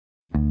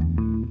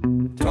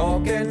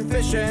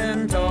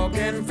fishing,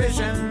 talking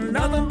fishing,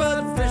 nothing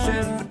but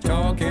fishing,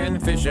 talking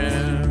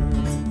fishing.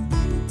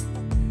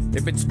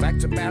 If it's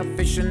facts about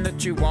fishing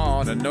that you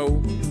want to know,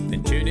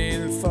 then tune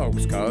in,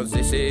 folks, cause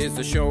this is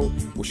the show.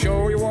 We'll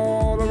show you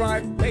all the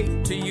right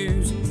bait to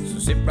use, so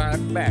sit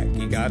right back,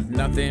 you got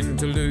nothing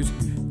to lose.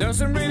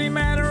 Doesn't really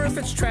matter if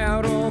it's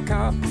trout or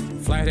carp,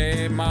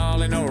 flathead,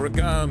 marlin or a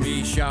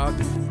gummy shark.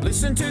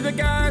 Listen to the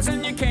guys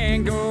and you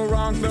can't go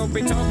wrong. They'll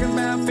be talking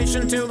about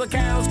fishing till the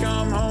cows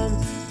come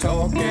home.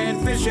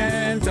 Talking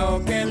fishing,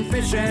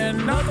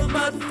 nothing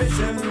but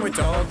fishing, we're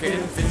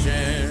talking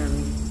fishing.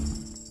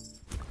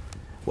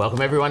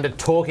 Welcome everyone to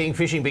Talking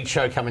Fishing. Big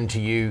show coming to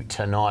you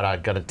tonight.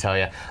 I've got to tell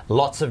you,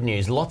 lots of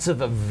news, lots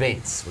of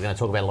events. We're going to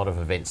talk about a lot of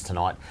events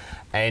tonight.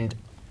 And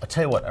I'll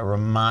tell you what, a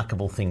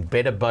remarkable thing.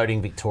 Better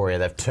Boating Victoria,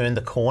 they've turned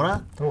the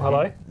corner. Oh,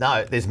 hello.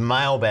 No, there's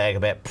mailbag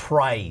about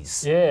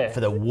praise for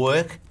the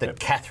work that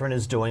Catherine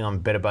is doing on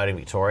Better Boating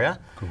Victoria.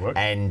 Good work.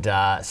 And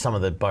some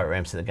of the boat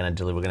ramps that they're going to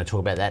deliver. We're going to talk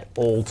about that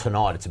all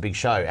tonight. It's a big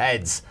show.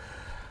 Ads,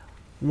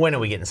 when are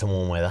we getting some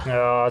warm weather?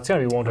 Oh, it's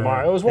going to be warm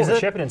tomorrow. It was warm in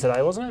Shepparton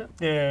today, wasn't it?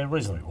 Yeah,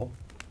 reasonably warm.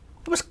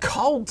 It was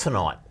cold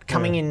tonight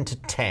coming into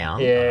town.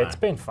 Yeah, it's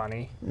been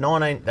funny.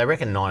 19, they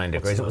reckon 19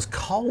 degrees. It was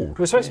cold. It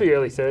was supposed to be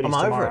early 30s I'm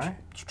tomorrow. over it.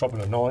 It's dropping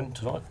to 9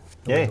 tonight.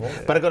 Yeah,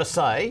 but I've got to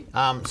say,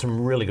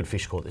 some really good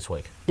fish caught this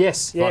week.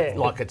 Yes, yeah.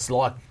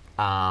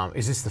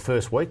 Is this the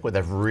first week where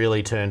they've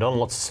really turned on?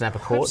 Lots of snapper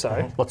caught,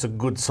 so. Lots of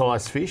good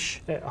sized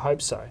fish. Yeah, I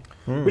hope so.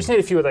 We just need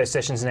a few of those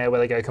sessions now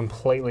where they go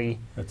completely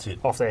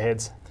off their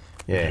heads.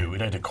 Yeah. We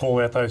need to call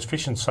out those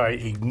fish and say,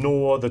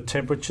 ignore the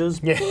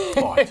temperatures. Yeah.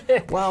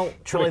 Right. Well,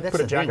 truly, that's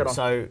put a the jacket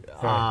thing.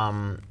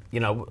 on. So,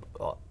 you know,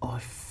 I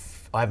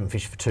haven't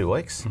fished for 2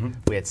 weeks.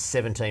 We had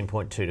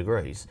 17.2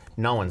 degrees.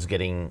 No one's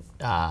getting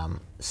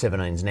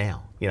 17s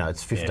now. You know,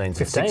 it's 15s and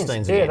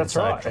 16s again. Yeah, that's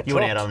right. So you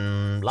went out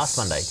on last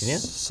Sunday,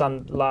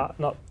 didn't you?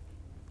 Not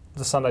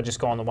the Sunday just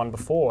gone, the one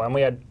before, and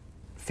we had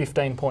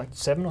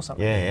 15.7 or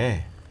something.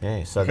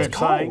 Yeah. So Keep it's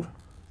cold. saying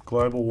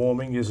global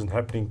warming isn't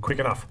happening quick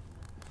enough.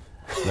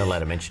 Not allowed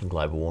to mention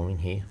global warming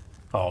here.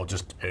 Oh,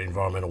 just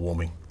environmental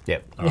warming.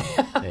 Yep.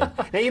 Yeah.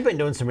 Now, you've been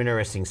doing some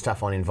interesting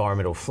stuff on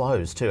environmental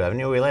flows too, haven't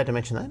you? Are we allowed to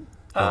mention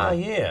that?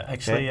 Yeah,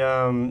 actually,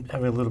 having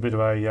a little bit of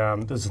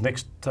a, there's the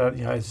next,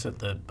 it's at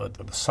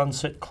the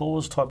sunset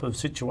clause type of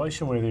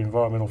situation where the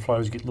environmental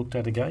flows get looked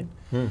at again.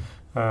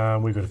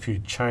 We've got a few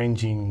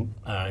changing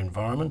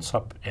environments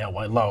up our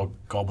way, lower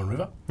Goulburn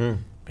River,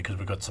 because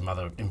we've got some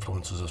other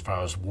influences as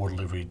far as water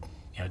delivery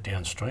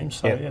downstream,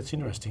 so it's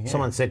interesting. Yeah.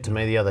 Someone said to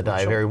me the other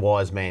day, a very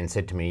wise man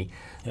said to me,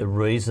 the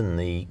reason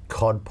the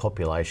cod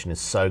population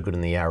is so good in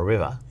the Yarra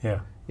River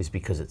is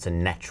because it's a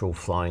natural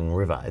flowing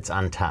river. It's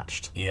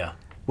untouched. Yeah.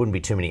 Wouldn't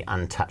be too many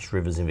untouched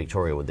rivers in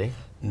Victoria, would there?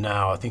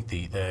 No, I think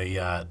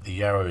the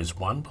Yarra is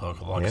one,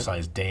 like I say,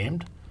 is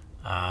dammed,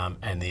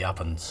 and the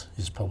Uppins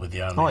is probably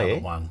the only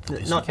other one.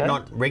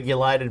 Not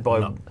regulated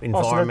by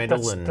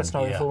environmental so that's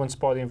not influenced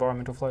by the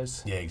environmental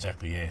flows? Yeah,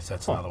 exactly, yeah, so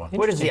that's another one.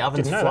 Where does the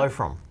Ovens flow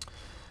from?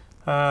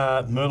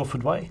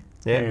 Myrtleford Way,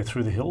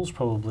 through the hills.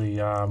 Probably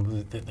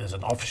there's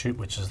an offshoot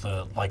which is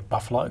the Lake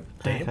Buffalo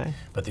Dam,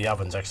 but the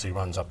Ovens actually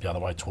runs up the other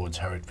way towards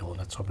Harrietville and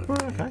that sort of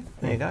area. Okay,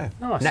 there you go.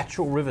 Nice.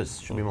 Natural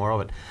rivers, should be more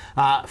of it.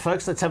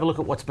 Folks, let's have a look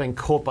at what's been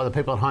caught by the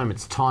people at home.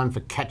 It's time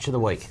for Catch of the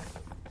Week.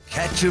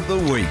 Catch of the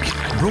Week,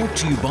 brought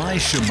to you by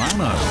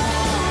Shimano.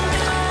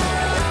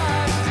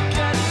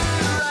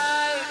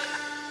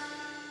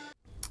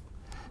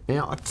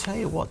 Now, I tell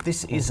you what,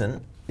 this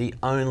isn't the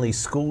only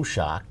school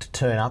shark to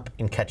turn up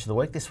in Catch of the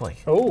Week this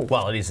week. Oh.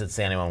 Well, it is. It's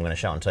the only one I'm going to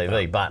show on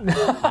TV, but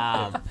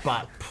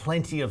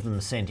plenty of them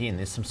sent in.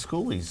 There's some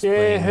schoolies.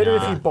 Yeah, heard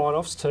of a few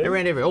bite-offs too.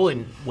 Around all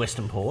in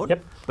Western Port.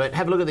 Yep. But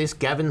have a look at this.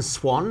 Gavin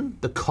Swan,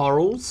 the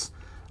corals,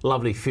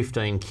 lovely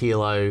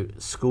 15-kilo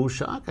school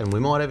shark, and we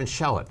might even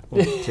show it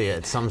to you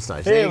at some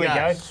stage. There we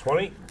go.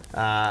 Swanee.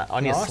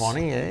 On your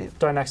Swanee, yeah.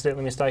 Don't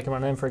accidentally mistake him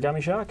on them for a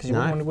gummy shark, because you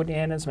wouldn't want your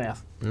hand in his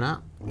mouth. No.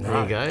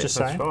 There you go. Just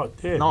That's saying. right.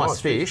 Yeah,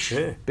 Nice fish.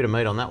 Yeah. Bit of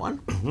meat on that one.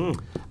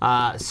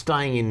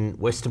 Staying in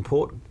Western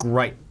Port,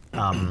 great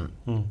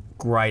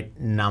great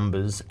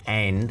numbers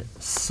and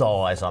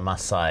size, I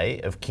must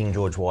say, of King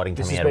George whiting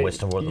coming out of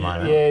Western Port at the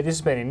moment. Yeah, this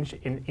has been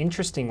an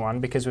interesting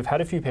one because we've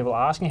had a few people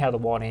asking how the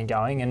whiting are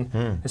going,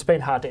 and it's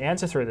been hard to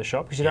answer through the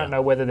shop because you don't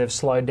know whether they've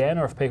slowed down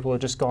or if people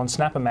have just gone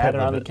snapper mad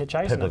and only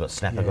chasing People have got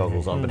snapper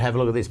goggles on. But have a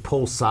look at this.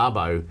 Paul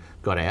Sabo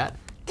got out.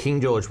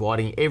 King George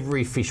whiting,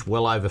 every fish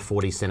well over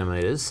 40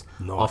 centimetres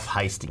off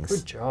Hastings.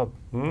 Good job.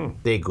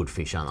 They're good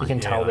fish, aren't they? You can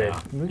tell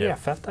look how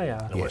fat they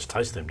are. You always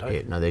taste them, don't you?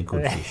 Yeah, no, they're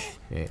good fish.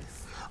 Yeah.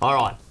 All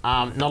right,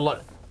 not a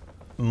lot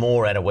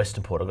more out of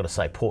Western Port. I've got to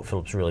say, Port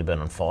Phillip's really been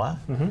on fire.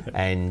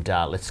 And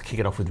let's kick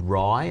it off with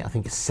Rye. I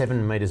think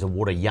 7 metres of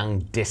water, Young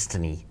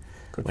Destiny.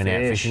 Went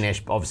out fishing,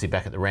 obviously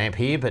back at the ramp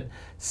here, but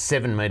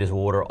 7 metres of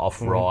water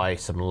off Rye,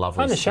 some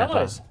lovely in the snapper.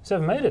 shallows,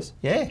 7 metres.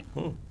 Yeah.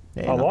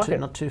 Yeah, I like it.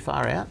 Not too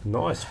far out.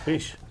 Nice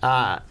fish.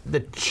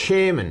 The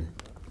chairman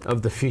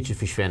of the Future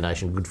Fish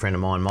Foundation, a good friend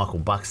of mine, Michael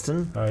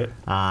Buxton,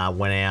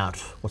 went out,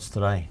 what's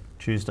today?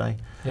 Tuesday?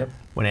 Yep.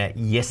 Went out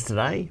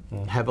yesterday.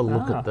 Have a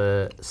look at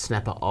the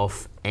snapper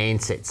off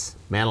Ansets.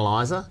 Mount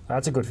Eliza.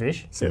 That's a good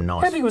fish. Some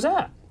nice. How big was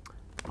that?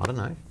 I don't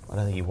know. I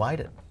don't think he weighed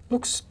it.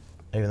 Looks.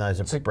 Even though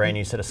there's a brand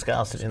new set of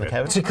scales sitting in the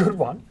cavity. It's a good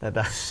one.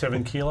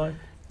 7 kilo.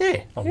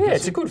 Yeah. Yeah,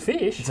 it's a good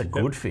fish. It's a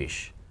good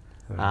fish.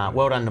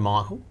 Well done to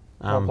Michael.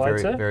 Well played,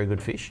 very, sir. very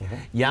good fish.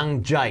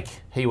 Young Jake,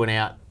 he went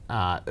out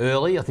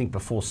early, I think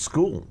before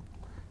school.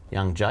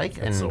 Young Jake,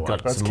 and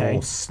got some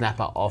more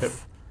snapper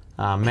off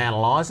Mount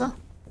Eliza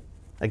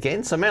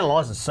again. So Mount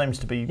Eliza seems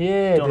to be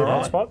doing all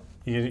right. Spot.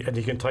 And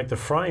you can take the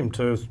frame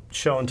to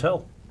show and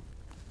tell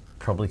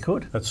Probably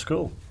could. at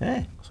school.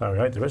 Yeah. So we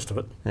ate the rest of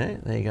it. Yeah,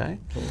 there you go.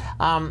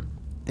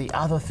 The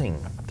other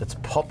thing that's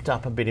popped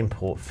up a bit in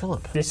Port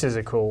Phillip. This is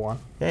a cool one.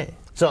 Yeah.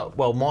 So,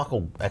 well,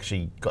 Michael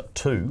actually got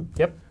 2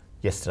 Yep.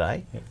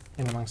 yesterday.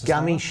 In amongst the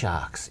Gummy snapper.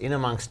 sharks in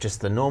amongst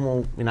just the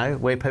normal,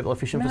 where people are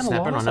fishing for Mount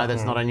snapper. And I know Eliza.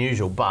 that's not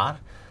unusual, but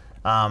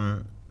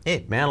Mount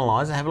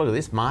Eliza, have a look at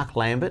this. Mark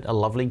Lambert, a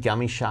lovely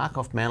gummy shark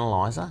off Mount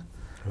Eliza.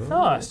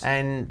 Nice.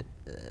 And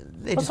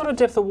they're What just sort of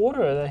depth of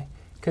water are they?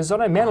 Because I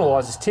know Mount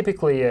Eliza is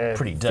typically a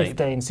Pretty deep.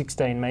 15,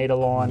 16 metre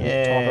line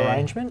type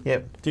arrangement.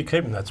 Yep. Do you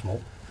keep them that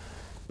small?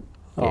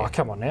 Oh, Yeah.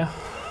 come on now.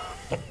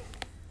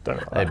 Don't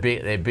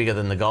They're bigger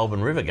than the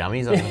Goulburn River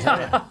gummies, I can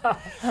tell you.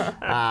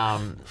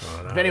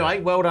 But anyway,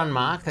 well done,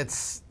 Mark.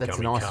 That's a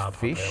Gummy nice carp,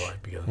 fish. they're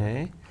like bigger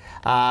than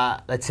Yeah.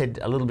 Let's head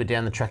a little bit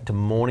down the track to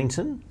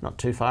Mornington, not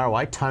too far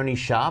away. Tony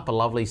Sharp, a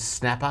lovely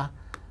snapper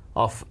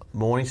off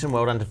Mornington.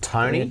 Well done to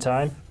Tony. Good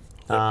tone.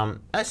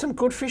 There's some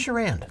good fish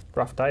around.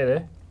 Rough day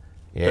there.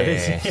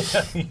 Yeah.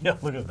 Yeah,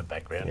 look at the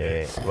background.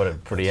 Yeah, would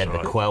have pretty had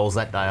the quells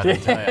that day, I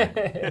can tell you.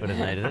 Would have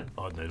needed it.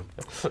 I'd need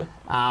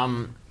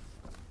them.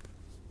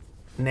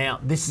 Now,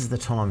 this is the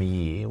time of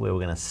year where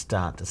we're going to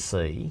start to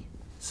see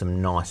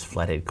some nice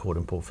flathead caught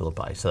in Port Phillip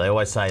Bay. So they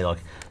always say, like,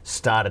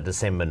 start of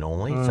December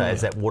normally. So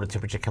as that water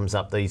temperature comes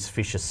up, these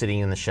fish are sitting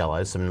in the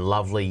shallows. Some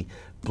lovely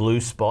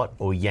blue spot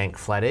or yank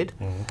flathead.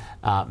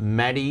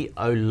 Maddie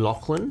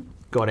O'Loughlin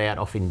got out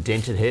off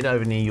Indented Head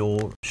over near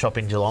your shop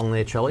in Geelong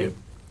there, Charlie. Yep.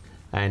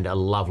 And a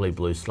lovely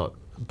blue spot.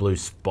 I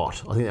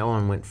think that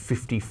one went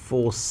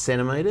 54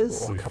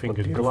 centimetres. We Couple of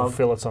fingered beautiful glove.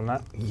 fillets on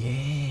that.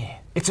 Yeah.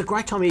 It's a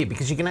great time of year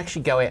because you can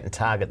actually go out and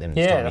target them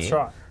this Yeah, time of that's year.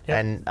 right.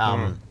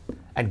 Yep.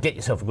 And get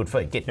yourself a good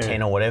feed. Get Yeah.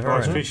 10 or whatever.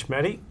 Nice and- fish,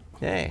 Matty.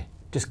 Yeah.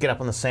 Just get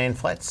up on the sand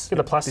flats. Get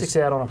the plastics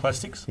out on them.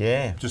 Plastics.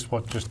 Yeah. Just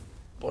like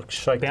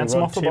shake Bounce the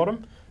them rod off the tip,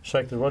 bottom.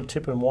 Shake the rod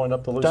tip and wind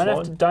up the loose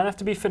Don't line. have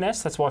to be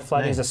finesse. That's why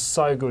flatties No. are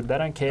so good. They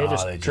don't care. Oh,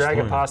 Just they're just drag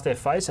it good. past their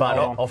face and But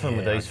hold on. often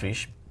with these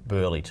fish,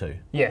 burley too.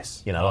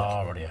 Yes. You know,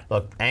 right, yeah.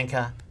 like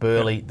anchor,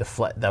 burley, the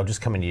flat, they'll just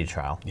come into your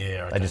trail.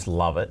 Yeah, They okay. just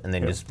love it and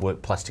then just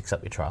work plastics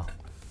up your trail.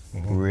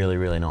 Really,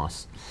 really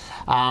nice.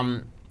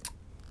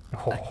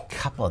 A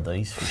couple of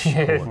these fish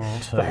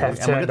caught too. They have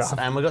turned up.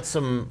 And we've got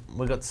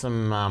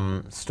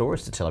some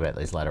stories to tell about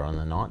these later on in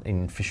the night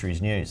in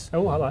Fisheries News.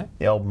 Oh, hello.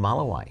 The old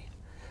Mulloway.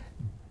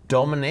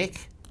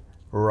 Dominic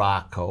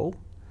Racco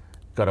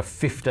got a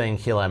 15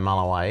 kilo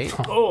Mulloway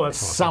Oh,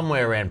 that's nice.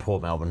 somewhere around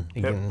Port Melbourne.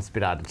 It's a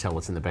bit hard to tell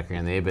what's in the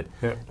background there, but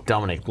Yep.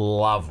 Dominic,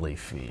 lovely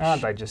fish.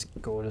 Aren't they just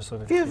gorgeous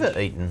looking? Have you ever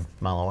eaten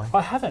Mulloway?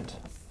 I haven't.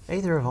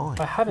 Either have I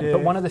I. haven't. Yeah.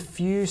 But one of the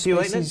few You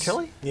eaten species. it,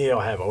 Charlie? Yeah,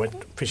 I have. I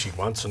went fishing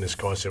once and this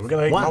guy said, we're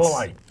going to eat Once?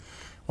 mulloway.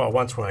 Well,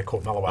 once when I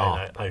caught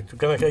mulloway, they were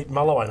going to eat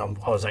mulloway, and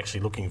I was actually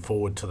looking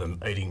forward to them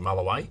eating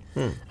mulloway,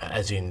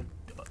 as in,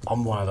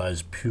 I'm one of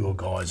those pure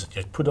guys that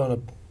you put on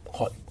a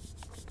hot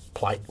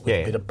plate with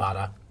a bit of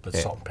butter, with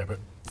salt and pepper.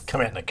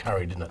 Come out in a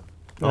curry, didn't it?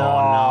 Oh,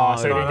 no.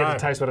 So you didn't No, get no. to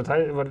taste what it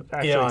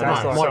actually Yeah, I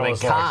tastes know. like. Might have So I been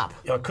was like, carp.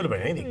 Yeah, it could have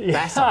been anything.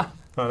 Basser.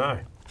 I know.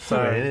 Could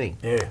have been anything.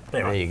 Yeah, anyway,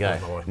 There you go.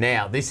 mulloway.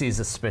 Now, this is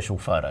a special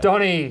photo.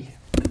 Donny.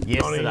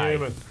 Yesterday.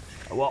 Newman.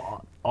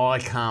 Well, I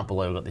can't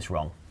believe I got this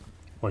wrong.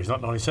 Well, he's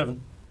not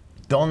 97.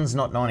 Don's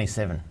not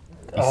 97.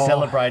 He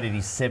celebrated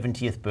his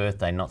 70th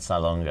birthday not so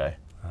long ago.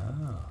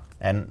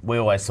 And we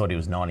always thought he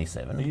was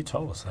 97. You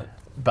told us that.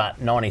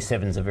 But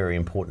 97 is a very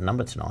important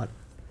number tonight.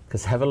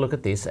 Because have a look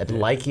at this. At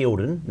Lake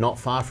Eildon, not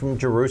far from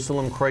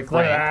Jerusalem Creek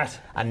Look Land, at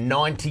a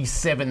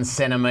 97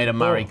 centimetre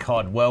Murray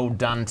cod. Well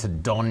done to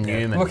Don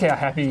Newman. Look how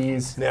happy he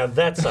is. Now,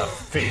 that's a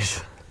fish.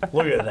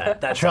 Look at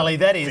that. That's Charlie, a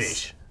that is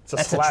fish.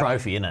 that's a slab.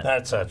 trophy, isn't it?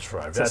 That's a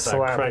trophy. That's a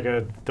slab.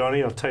 cracker,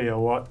 Donny. I'll tell you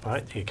what,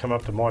 mate. You come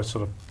up to my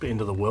sort of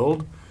end of the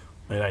world,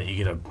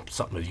 you get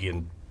something that you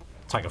can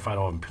take a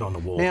photo of and put on the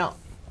wall. Now,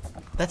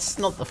 that's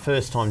not the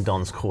first time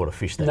Don's caught a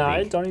fish that No,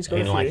 big Donny's got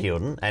a in Lake few.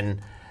 Eildon.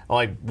 And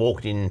I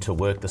walked into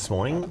work this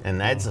morning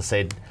and I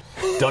said,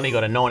 Donny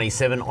got a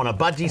 97 on a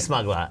budgie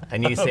smuggler.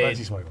 And you said,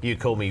 Budgie smuggler. you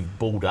called me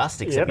bull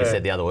dust, except Yep. you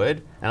said the other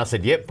word. And I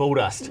said, yep, bull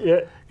dust.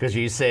 Yeah. Because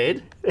you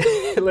said,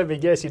 Let me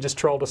guess, you just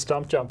trolled a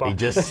stump jumper. He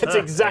just- That's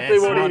exactly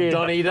That's what he what did.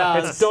 Donny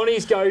does. It's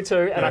Donny's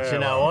go-to. And, but you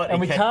know what?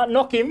 and we can't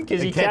knock him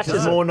because he catches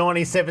catches it. more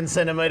 97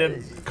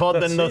 centimetre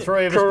cod than the it.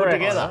 three of us put Correct.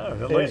 together. Oh,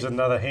 that leaves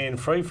another hand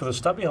free for the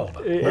stubby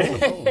holder.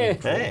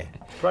 Yeah.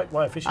 Great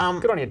way of fishing.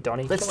 Good on you,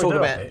 Donny. Let's Can we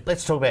talk do about it?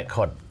 let's talk about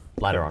cod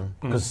later on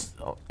because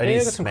it Yeah,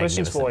 is I've got some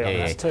questions for you on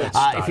magnificent. this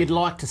too. If you'd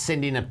like to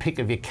send in a pic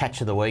of your catch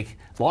of the week,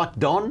 like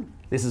Don,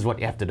 this is what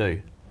you have to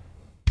do.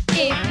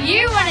 If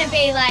you want to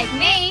be like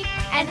me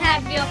and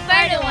have your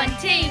photo on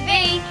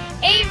TV,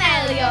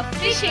 email your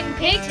fishing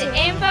pic to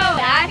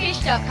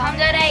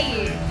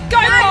info@ifish.com.au. Go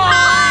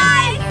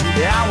Pies!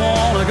 Yeah, I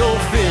wanna go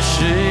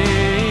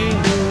fishing.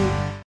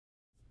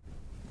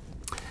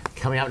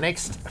 Coming up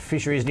next,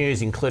 fisheries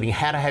news, including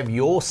how to have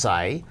your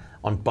say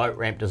on boat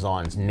ramp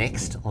designs.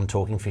 Next on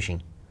Talking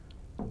Fishing.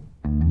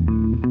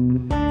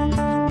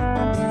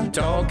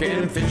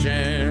 Talking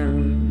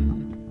fishing.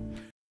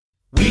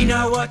 We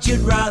know what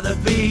you'd rather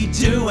be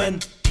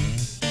doing.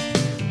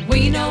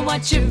 We know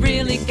what you've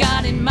really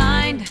got in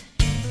mind.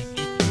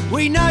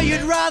 We know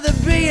you'd rather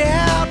be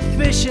out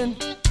fishing.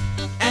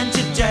 And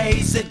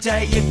today's the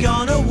day you're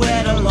gonna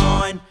wet a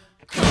line.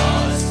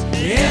 'Cause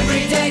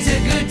every day's a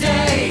good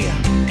day.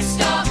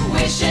 Stop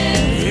wishing.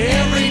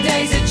 Every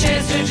day's a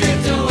chance to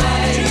drift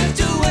away. Drift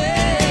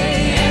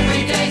away.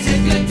 Every day's a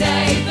good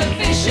day for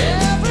fishing.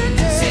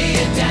 See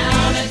you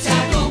down at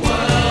Tackle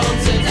World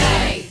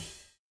today.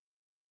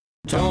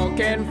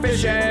 Talking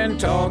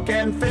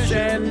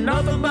fishing,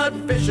 nothing but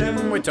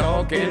fishing. We're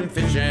talking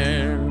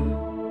fishing.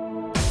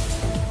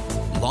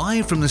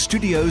 Live from the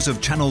studios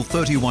of Channel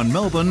 31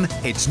 Melbourne,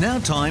 it's now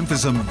time for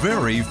some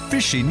very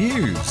fishy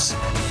news.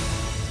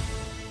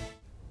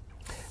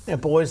 Now,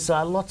 boys,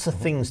 lots of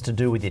things to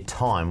do with your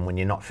time when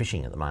you're not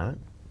fishing at the moment.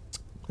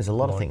 There's a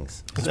lot of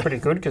things. It's pretty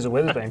good because the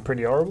weather's been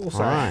pretty horrible. So.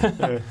 Right.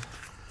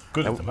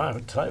 Good at the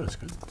moment. Today was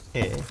good.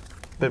 Yeah.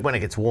 But when it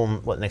gets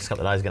warm, what, the next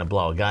couple of days is going to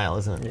blow a gale,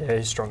 isn't it?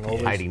 Yeah, strong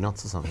always. 80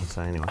 knots or something,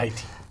 so anyway.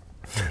 80.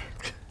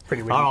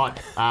 Pretty windy. All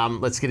right,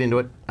 let's get into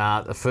it.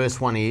 The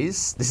first one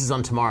is, this is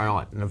on tomorrow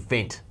night, an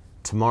event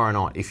tomorrow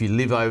night, if you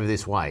live over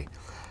this way.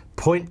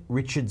 Point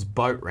Richards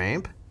boat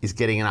ramp is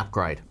getting an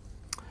upgrade.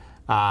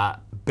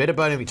 Better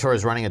Boating Victoria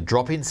is running a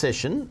drop-in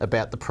session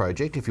about the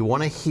project. If you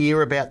want to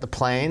hear about the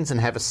plans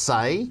and have a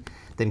say,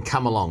 then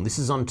come along. This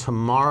is on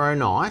tomorrow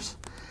night,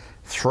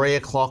 3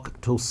 o'clock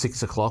till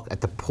 6 o'clock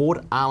at the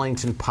Port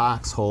Arlington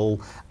Parks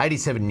Hall,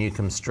 87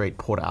 Newcombe Street,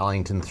 Port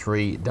Arlington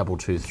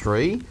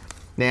 3223.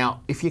 Now,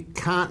 if you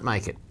can't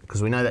make it,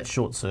 because we know that's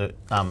short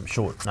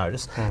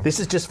notice, this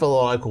is just for the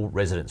local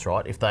residents,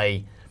 right?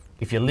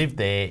 If you live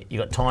there, you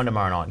got time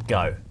tomorrow night,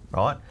 go,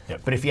 right?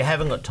 Yep. But if you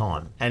haven't got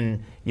time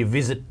and you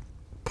visit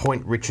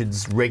Point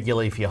Richards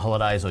regularly for your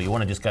holidays, or you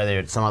want to just go there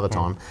at some other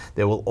time,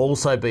 there will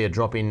also be a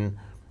drop-in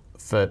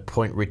for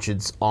Point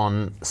Richards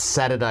on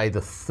Saturday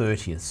the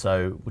 30th,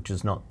 so which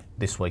is not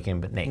this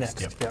weekend but next.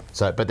 Yep.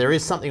 So, but there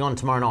is something on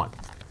tomorrow night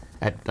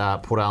at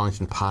Port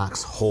Arlington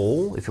Parks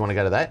Hall, if you want to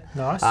go to that.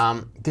 Nice.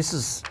 This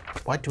is,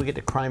 wait till we get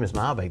to Kramer's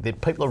Mailbag.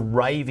 People are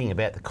raving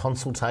about the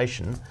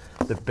consultation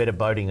that Better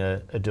Boating are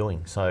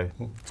doing, so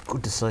it's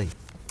good to see.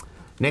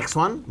 Next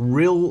one,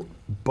 Real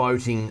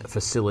Boating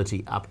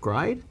Facility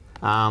Upgrade.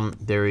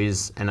 There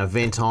is an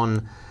event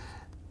on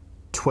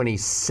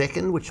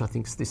 22nd, which I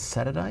think is this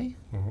Saturday.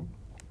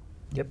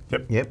 Yep.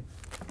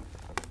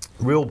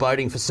 Real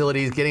Boating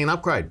Facility is getting an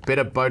upgrade.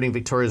 Better Boating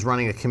Victoria is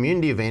running a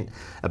community event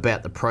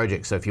about the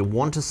project. So if you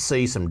want to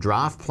see some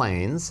draft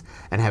plans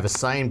and have a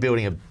say in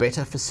building a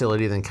better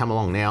facility, then come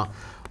along. Now,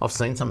 I've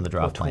seen some of the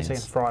draft plans.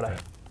 22nd Friday.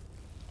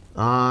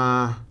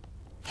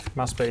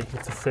 Must be if the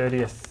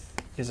 30th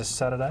is a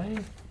Saturday.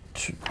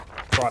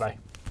 Friday.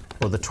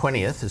 Well, the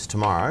 20th is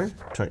tomorrow.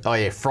 Oh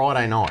yeah,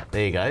 Friday night.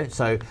 There you go.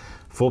 So,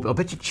 I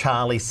bet you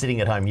Charlie's sitting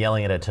at home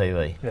yelling at her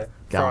TV. Yeah.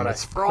 Going, Friday.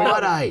 it's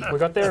Friday. We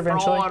got there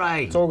eventually.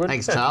 Friday. It's all good.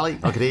 Thanks, Charlie.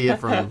 I could hear you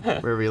from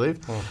wherever you live.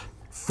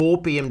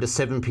 4 p.m. to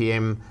 7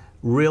 p.m.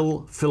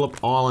 Rill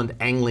Phillip Island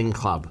Angling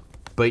Club,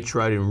 Beach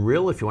Road in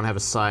Rill. If you want to have a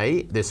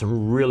say, there's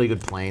some really good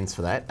plans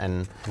for that.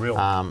 And Rill.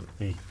 Was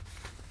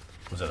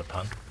that a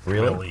pun?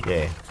 Really?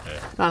 Yeah.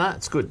 No,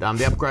 it's good.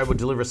 The upgrade will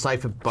deliver a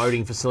safer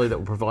boating facility that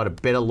will provide a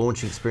better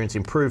launching experience,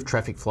 improved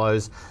traffic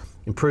flows,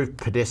 improved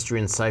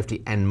pedestrian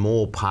safety, and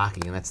more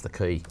parking. And that's the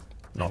key.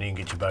 And you can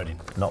get your boat in.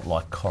 Not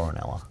like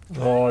Coronella.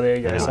 Oh, there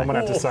you go. Anyway. Someone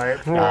have to say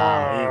it.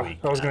 I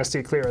was going to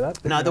steer clear of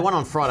that. No, the one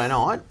on Friday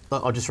night,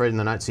 I'll just read in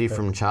the notes here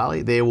from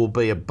Charlie. There will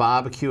be a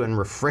barbecue and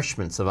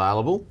refreshments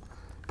available.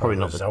 Probably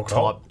not the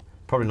type.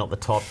 Probably not the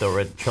type that were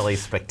at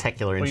Trelly's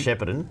Spectacular in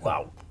Shepparton.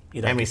 Wow.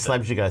 How many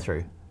slabs you go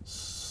through?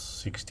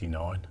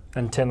 69.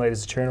 And 10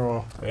 litres of tuna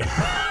oil.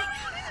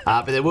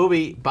 But there will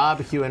be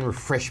barbecue and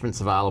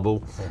refreshments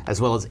available, as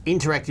well as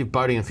interactive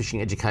boating and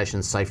fishing education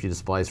and safety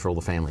displays for all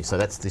the family. So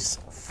that's this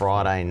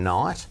Friday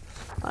night.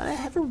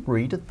 Have a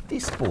read of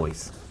this,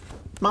 boys.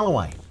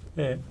 Mulloway.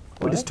 Yeah.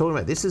 We're just talking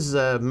about this. Is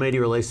a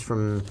media release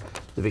from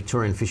the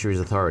Victorian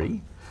Fisheries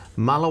Authority.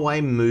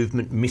 Mulloway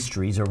movement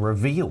mysteries are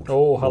revealed.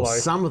 Oh, hello. Or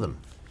some of them.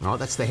 All right,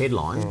 that's the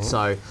headline.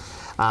 So,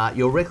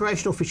 your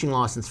recreational fishing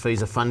licence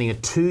fees are funding a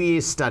 2-year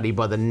study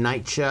by the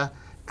Nature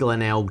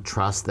Glenelg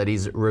Trust that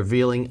is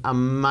revealing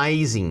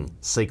amazing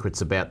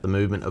secrets about the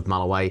movement of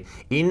Mulloway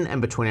in and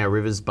between our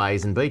rivers,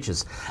 bays and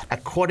beaches.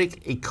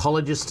 Aquatic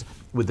ecologist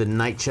with the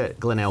Nature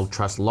Glenelg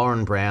Trust,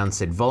 Lauren Brown,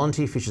 said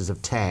volunteer fishers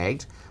have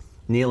tagged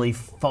nearly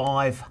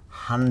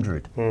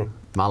 500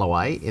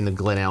 Mulloway in the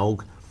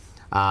Glenelg.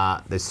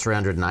 There's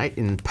 308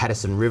 in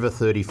Patterson River,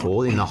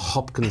 34 in the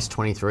Hopkins,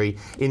 23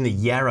 in the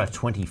Yarra,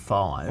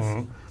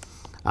 25.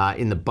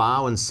 In the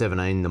Barwon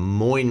 17, the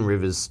Moyne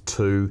Rivers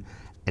 2,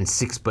 and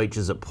 6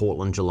 beaches at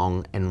Portland,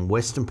 Geelong, and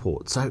Western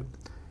Port. So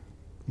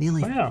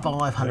nearly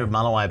 500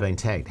 mulloway being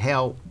tagged.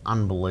 How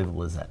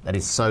unbelievable is that? That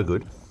is so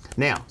good.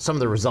 Now, some of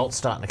the results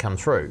starting to come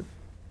through.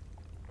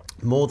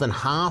 More than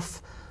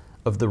half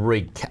of the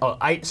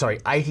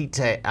 80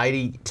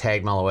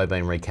 tagged mulloway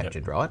being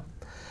recaptured, right?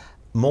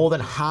 More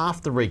than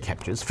half the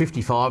recaptures,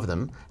 55 of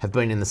them, have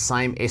been in the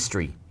same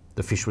estuary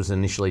the fish was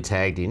initially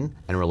tagged in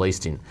and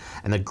released in.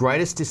 And the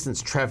greatest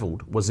distance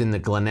travelled was in the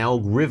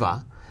Glenelg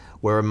River,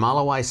 where a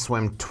mulloway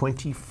swam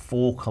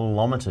 24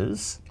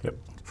 kilometres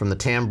from the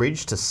town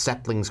bridge to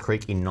Saplings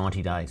Creek in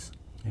 90 days.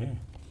 Yeah,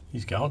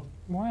 he's going.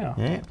 Wow.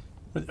 Yeah.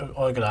 But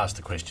I could ask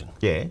the question.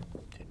 Yeah.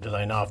 Do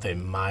they know if they're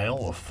male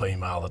or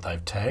female that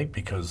they've tagged?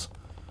 Because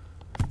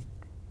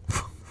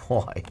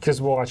why?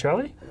 Because why,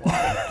 Charlie? You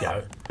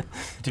know,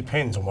 it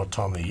depends on what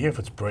time of the year. If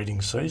it's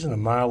breeding season, a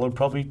male would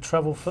probably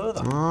travel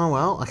further. Oh,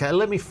 well, okay,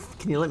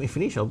 can you let me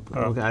finish? I'll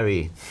go over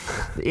here.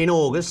 In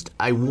August,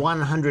 a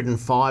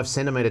 105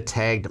 centimetre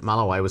tagged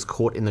mulloway was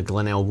caught in the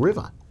Glenelg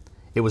River.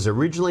 It was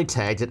originally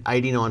tagged at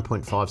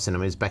 89.5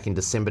 centimetres back in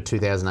December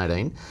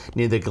 2018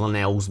 near the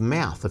Glenelg's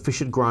mouth. The fish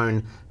had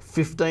grown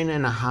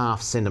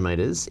 15.5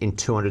 centimetres in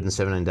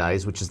 217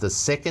 days, which is the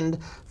second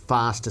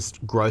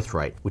fastest growth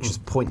rate, which is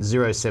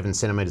 0.07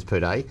 centimetres per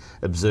day,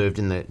 observed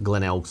in the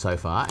Glenelg so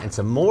far. And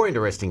some more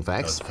interesting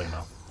facts.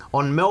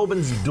 On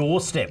Melbourne's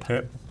doorstep,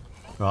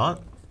 right?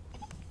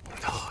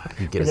 Oh,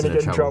 you get us into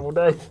trouble,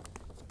 Dave.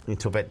 You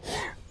talk about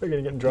We're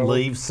going to get in trouble.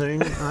 Leave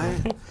soon,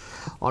 eh?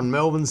 On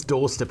Melbourne's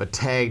doorstep, a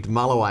tagged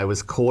mulloway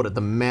was caught at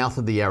the mouth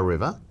of the Yarra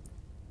River,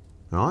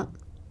 right?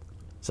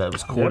 So it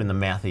was caught in the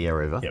mouth of the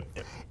Yarra River.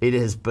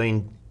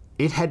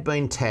 It had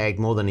been tagged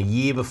more than a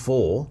year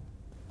before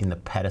in the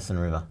Patterson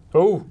River.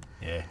 Oh,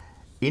 yeah.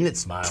 In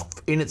its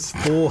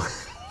four,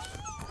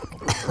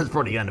 it's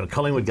probably going to a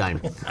Collingwood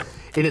game.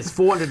 In its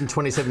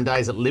 427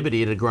 days at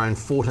Liberty, it had grown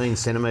 14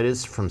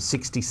 centimetres from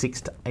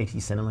 66 to 80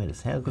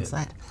 centimetres. How good's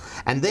that?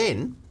 And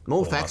then,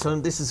 more facts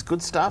on this is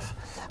good stuff.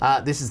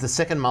 This is the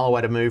second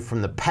mulloway to move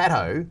from the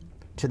Paddo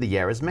to the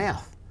Yarra's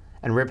mouth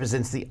and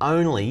represents the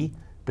only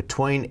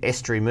between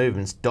estuary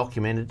movements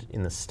documented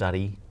in the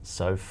study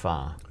so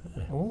far.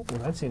 Oh,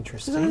 that's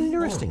interesting. Isn't that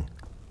interesting?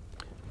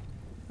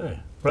 Yeah.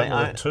 What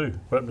happened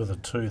to the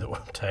two that were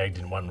tagged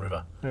in one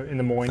river? In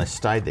the Moyne. They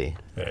stayed there.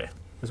 Yeah.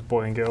 There's a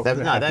boy and girl. They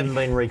haven't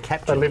been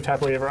recaptured. They lived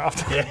happily ever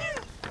after. Yeah.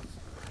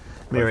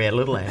 Mary had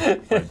little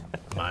hand.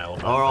 Male.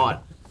 All right.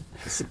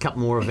 There's a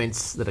couple more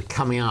events that are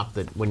coming up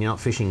that when you're not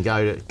fishing,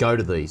 go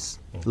to these.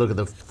 Look at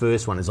the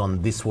first one is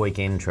on this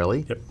weekend,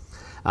 Trelly.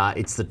 Yep.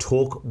 It's the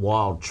Talk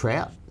Wild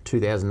Trout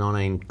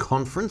 2019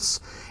 conference.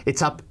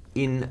 It's up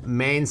in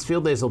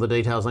Mansfield. There's all the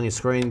details on your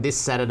screen. This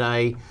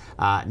Saturday,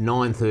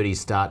 9:30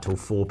 start till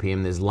 4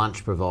 p.m. There's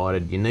lunch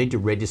provided. You need to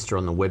register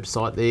on the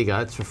website. There you go.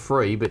 It's for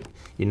free, but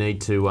you need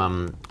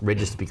to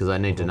register because they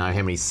need to know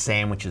how many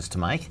sandwiches to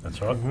make.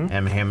 That's right.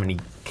 And how many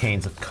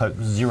cans of Coke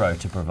Zero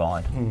to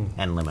provide,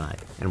 and lemonade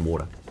and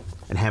water,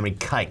 and how many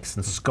cakes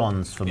and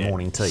scones for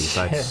morning tea.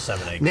 So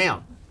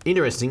now,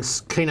 interesting.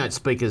 Keynote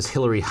speaker is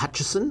Hilary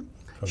Hutchison.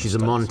 She's a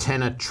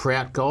Montana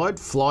trout guide,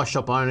 fly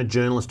shop owner,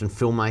 journalist, and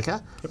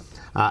filmmaker.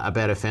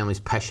 About her family's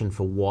passion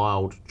for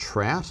wild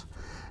trout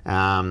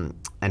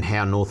and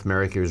how North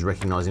America is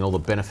recognising all the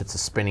benefits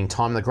of spending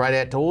time in the great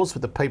outdoors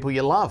with the people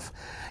you love.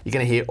 You're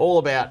going to hear all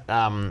about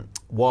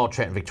wild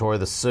trout in Victoria,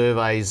 the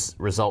surveys,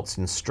 results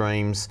in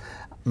streams.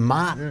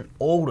 Martin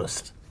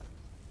Aldist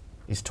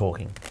is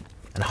talking,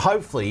 and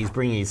hopefully he's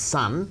bringing his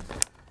son,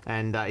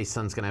 and his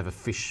son's going to have a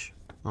fish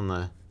on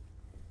the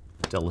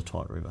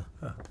Delatite River.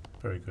 Oh,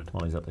 very good.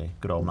 While he's up there.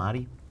 Good old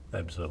Marty.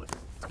 Absolutely.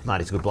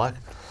 Marty's a good bloke.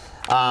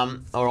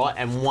 All right,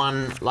 and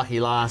one lucky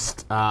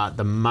last,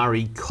 the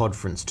Murray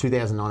Codference,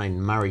 2019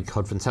 Murray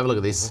Codference. Have a look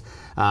at this.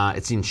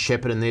 It's in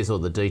Shepparton. There's all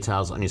the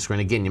details on your screen.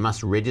 Again, you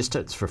must register.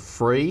 It's for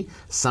free,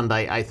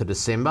 Sunday, 8th of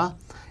December.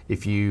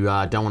 If you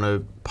don't want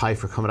to pay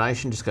for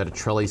accommodation, just go to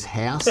Trelly's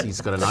house. He's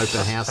got an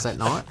open house that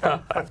night.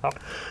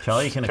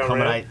 Trelly, you can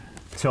accommodate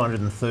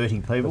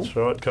 230 people. That's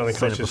right. Kind of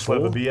cost you a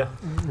slab of beer.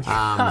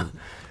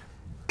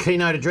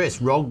 Keynote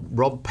address,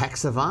 Rob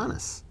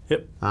Paxavanis.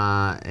 Yep.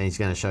 And he's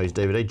going to show his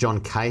DVD. John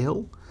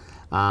Cahill,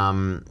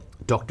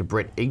 Dr.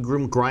 Brett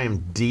Ingram, Graham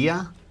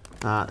Deere.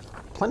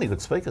 Plenty of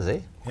good speakers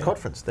there. Yeah.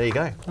 Conference, there you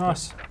go.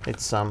 Nice.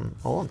 It's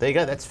there you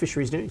go. That's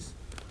fisheries news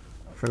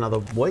for another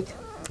week.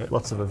 Yep.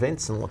 Lots of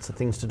events and lots of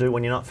things to do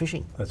when you're not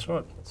fishing. That's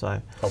right. So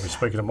I'll be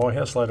speaking at my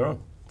house later on.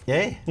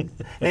 Yeah.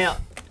 Now,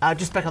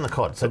 just back on the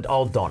cod. So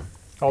old Don.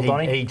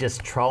 Donny. He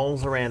just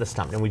trolls around a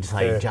stump, and we just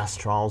say he just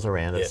trolls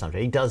around a stump.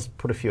 He does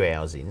put a few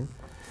hours in,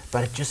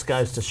 but it just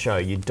goes to show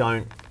you've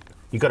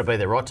got to be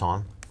there right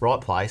time, right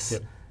place.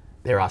 Yep.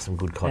 There are some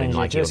good cod in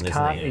Lake Eildon, isn't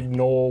there? You just can't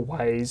ignore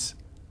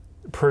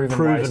proven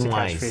ways to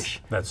catch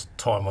fish. That's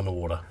time on the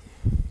water.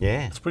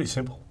 Yeah. It's pretty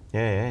simple.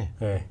 Yeah.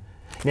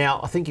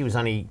 Now, I think he was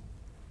only,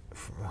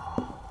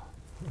 I'm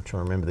trying to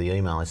remember the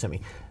email he sent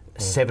me,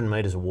 7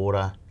 metres of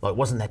water. Like, it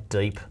wasn't that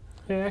deep.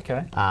 Yeah,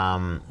 okay.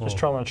 Just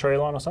trolling a tree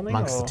line or something?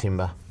 Amongst the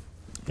timber.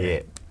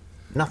 Yeah.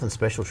 Nothing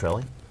special,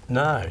 Trelly.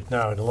 No,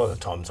 and a lot of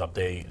times up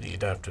there you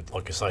don't have to,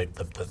 like I say,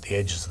 the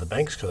edges of the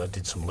banks, because I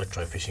did some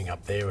electrofishing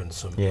up there and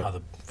some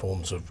other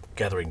forms of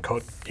gathering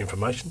cod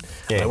information.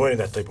 Yeah. They weren't in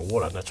that deep of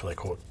water, and that's where they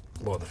caught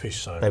a lot of the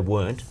fish. So They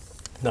weren't.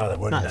 no, they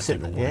weren't in that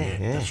deep of water.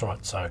 Yeah. That's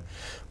right. So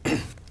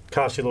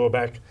cast your lure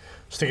back,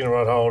 stick in a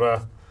rod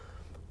holder,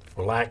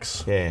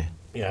 relax. Yeah.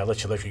 You know,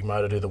 let your electric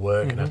motor do the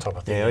work and that type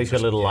of thing. Yeah, he's got a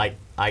Just- little 8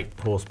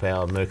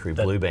 horsepower Mercury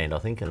Blue Band, I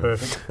think. And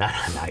Perfect. No,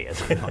 he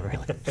hasn't, not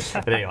really.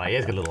 But anyway, he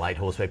has got a little 8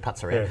 horsepower,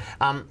 puts around.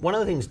 One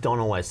of the things Don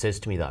always says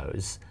to me, though,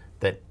 is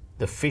that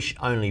the fish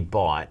only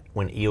bite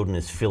when Eildon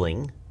is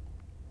filling,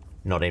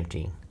 not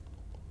emptying.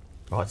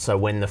 Right, so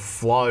when the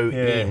flow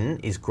in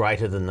is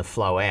greater than the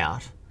flow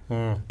out,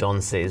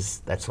 Don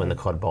says that's when the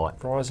cod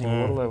bite. Rising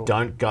water level.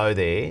 Don't go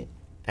there.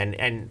 And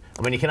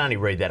I mean, you can only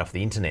read that off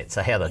the internet,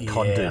 so how the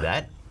cod do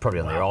that,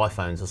 probably on their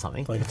iPhones or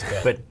something. I think it's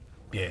about,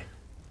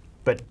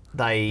 But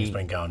they... It's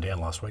been going down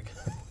last week.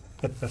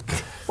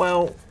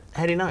 Well,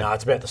 how do you know? No,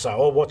 it's about the same.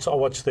 I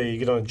watch the, you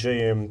get on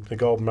GM, the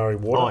Golden Murray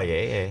water. Oh,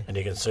 yeah. And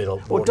you can see the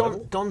water Well,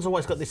 level. Don's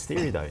always got this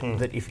theory, though,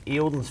 that if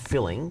Eildon's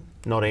filling,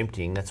 not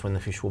emptying, that's when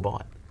the fish will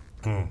bite.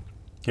 Yeah,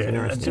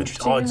 interesting.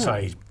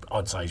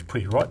 I'd say he's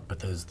pretty right, but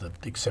there's the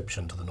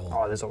exception to the norm.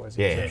 Oh, there's always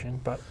an exception,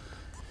 but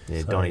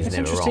Yeah, Donny's it's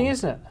never interesting, wrong.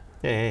 isn't it?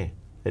 Yeah,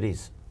 it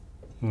is.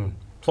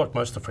 It's like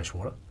most of the fresh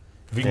water.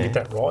 If you can get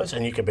that rise,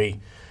 and you can be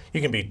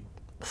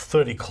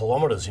 30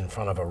 kilometres in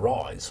front of a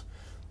rise,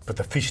 but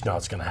the fish know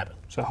it's going to happen.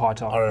 So high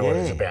tide. I don't know what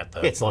it is about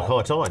the. It's like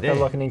high tide, Kind of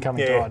like an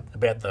incoming tide.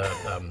 about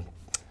the.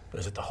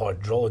 Is it the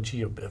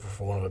hydrology,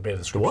 for want of a better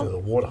description, of the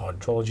water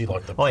hydrology,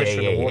 like the pressure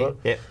of the water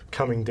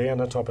coming down,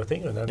 that type of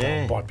thing, and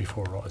then bite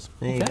before a rise.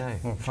 There you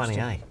go. Funny,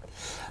 eh?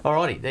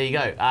 Alrighty, there you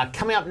go.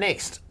 Coming up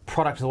next,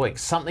 product of the week,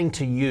 something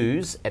to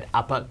use at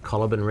Upper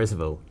Coloburn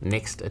Reservoir.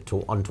 Next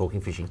on Talking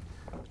Fishing.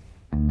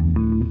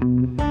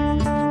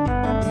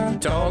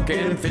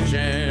 Talking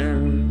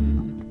fishing.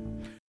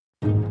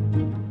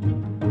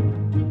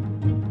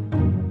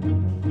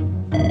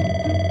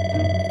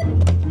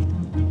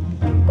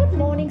 Good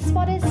morning,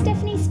 spotters.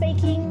 Stephanie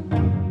speaking.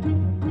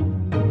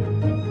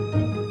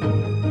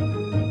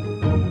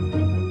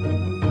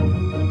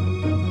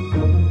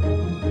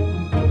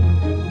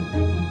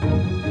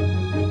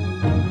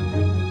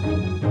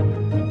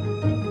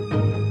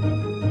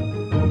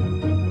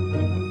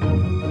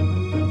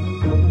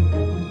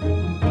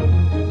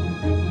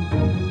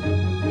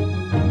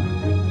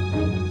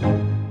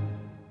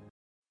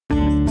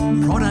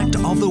 Product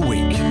of the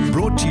week,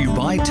 brought to you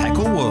by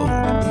Tackle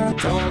World.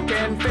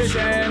 Talking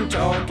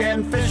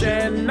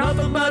fishing,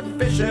 nothing but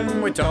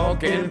fishing, we're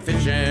talking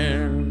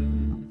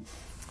fishing.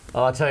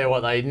 Oh, I tell you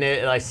what,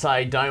 they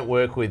say don't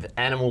work with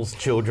animals,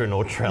 children,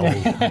 or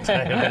trellis. But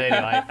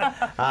anyway,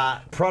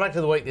 product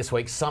of the week this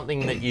week,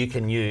 something that you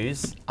can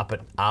use up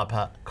at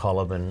Upper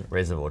Coloburn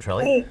Reservoir,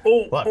 Trelly.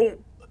 What?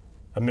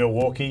 A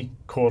Milwaukee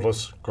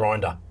cordless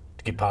grinder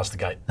to get past the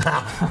gate.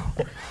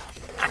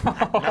 No,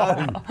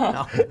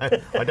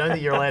 I don't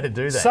think you're allowed to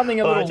do that. Something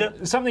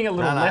a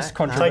little less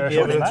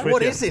controversial than that.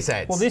 What is this,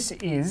 Ads? Well, this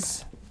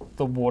is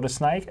the Water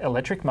Snake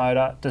electric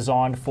motor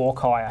designed for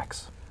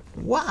kayaks.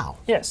 Wow.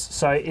 Yes,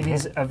 so it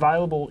is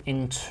available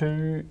in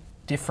 2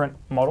 different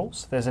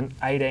models. There's an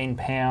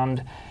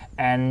 18-pound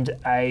and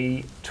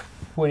a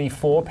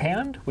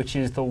 24-pound, which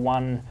is the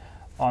one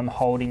I'm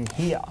holding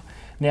here.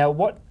 Now,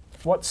 what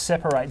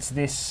separates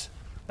this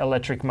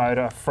electric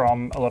motor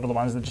from a lot of the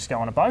ones that just go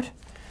on a boat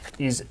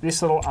is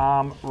this little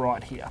arm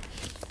right here.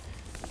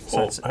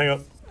 So Hang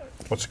on.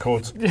 What's the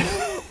cords?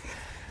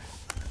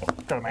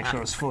 got to make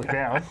sure it's fully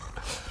powered.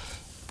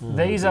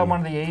 These are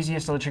one of the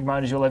easiest electric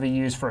motors you'll ever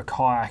use for a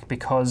kayak,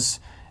 because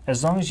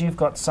as long as you've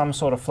got some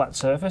sort of flat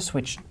surface,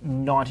 which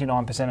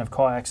 99% of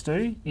kayaks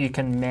do, you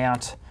can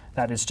mount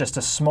that. It's just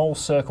a small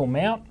circle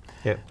mount,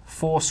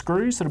 4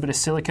 screws, a little bit of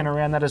silicone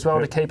around that as well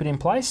to keep it in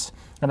place,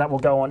 and that will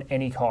go on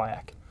any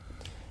kayak.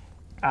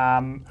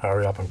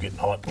 Hurry up, I'm getting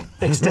hot.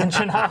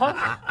 Extension arm.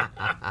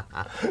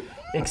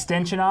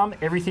 Extension arm,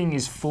 everything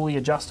is fully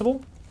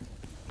adjustable.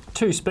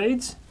 2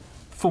 speeds,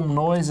 full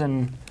noise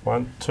and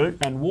 1, 2.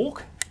 and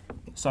walk.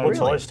 So What's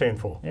I stand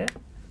for? Yeah.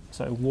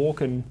 So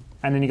walk and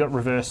then you got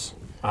reverse.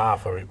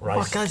 For race.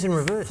 Oh, it goes in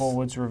reverse.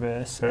 Forwards,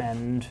 reverse,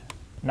 and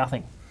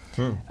nothing.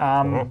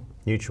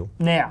 Neutral.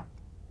 Now,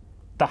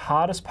 the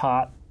hardest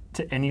part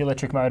to any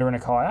electric motor in a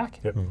kayak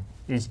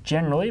is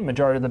generally,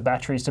 majority of the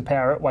batteries to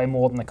power it weigh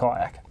more than the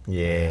kayak.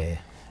 Yeah.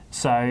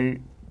 So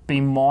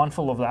be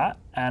mindful of that,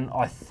 and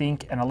I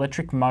think an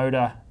electric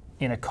motor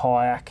in a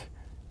kayak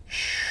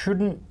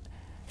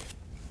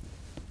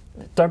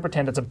don't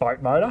pretend it's a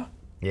boat motor.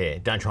 Yeah,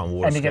 don't try and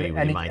water ski with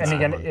your mates. And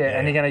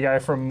you're going to go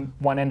from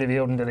one end of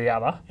Eildon to the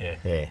other.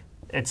 Yeah.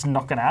 It's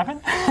not going to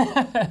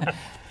happen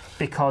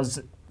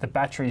because the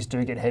batteries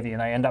do get heavy,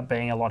 and they end up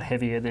being a lot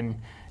heavier than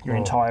your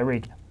entire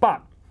rig.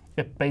 But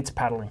it beats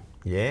paddling.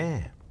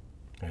 Yeah.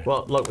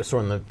 Well, like we saw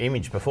in the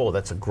image before,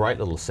 that's a great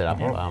little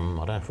setup. I don't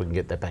know if we can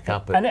get that back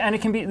up, but and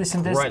it can be,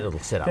 listen, great little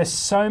setup. There's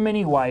so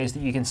many ways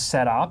that you can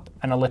set up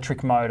an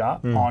electric motor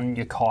on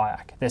your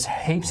kayak. There's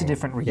heaps of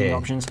different rigging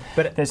options,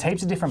 but there's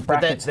heaps of different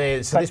brackets.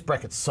 So this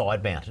bracket's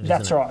side mounted,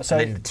 that's isn't it? right. So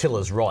and then the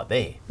tiller's right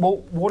there.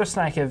 Well,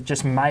 Watersnake have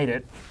just made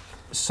it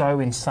so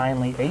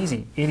insanely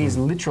easy. It is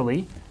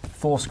literally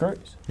 4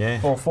 screws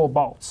or 4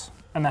 bolts,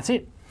 and that's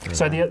it. Yeah.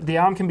 So the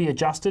arm can be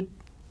adjusted.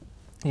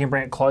 You can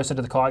bring it closer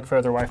to the kayak,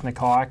 further away from the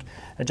kayak.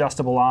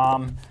 Adjustable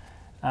arm,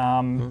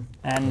 and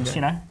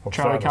you know,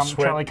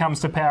 Charlie comes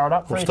to power it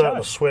up. I'm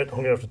starting to sweat.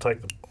 I'm going to have to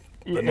take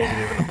the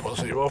negative and the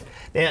positive off.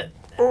 Yeah,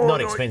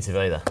 not expensive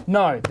either.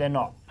 No, they're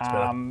not.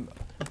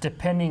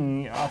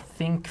 Depending, I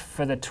think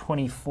for the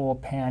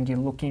 24-pound, you're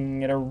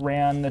looking at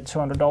around the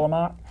 $200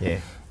 mark. Yeah.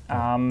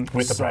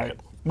 With the bracket.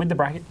 With the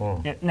bracket.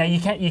 Yeah. Now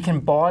you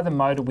can buy the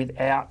motor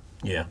without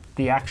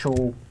the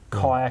actual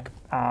kayak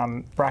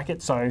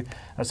bracket. So as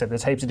I said,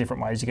 there's heaps of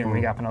different ways you can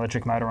rig up an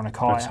electric motor on a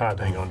kayak. It's hard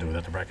to hang on to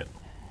without the bracket.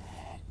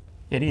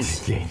 It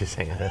is. Yeah, just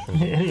hang on.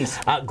 It is.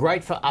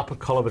 Great for Upper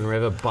Colburn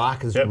River,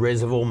 Barker's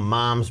Reservoir,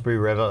 Malmesbury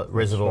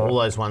Reservoir, all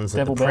those ones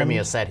that the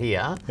Premier sat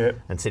here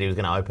and said he was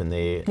going to open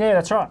there. Yeah,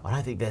 that's right. I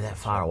don't think they're that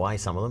far away,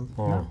 some of them.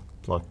 No.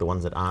 Like the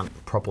ones that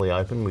aren't properly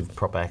open with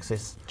proper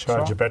access.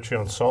 Charge your battery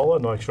on solar,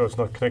 make sure it's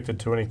not connected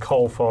to any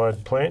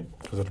coal-fired plant,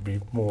 because it'll be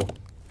more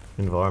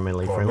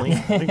environmentally friendly.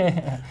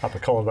 Upper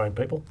Colburn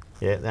people.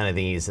 Yeah, the only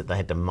thing is that they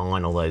had to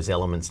mine all those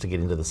elements to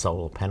get into the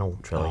solar panel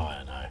trolley. Oh,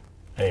 I know.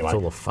 Anyway, it's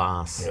all a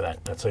farce. Yeah,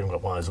 that's even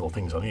got one of those little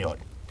things on here. Like,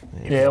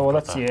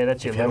 that's your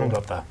if you haven't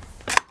got that,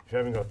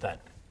 little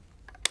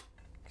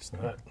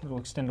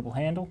extendable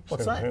handle.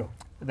 What's that?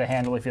 The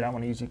handle if you don't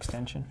want to use the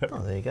extension.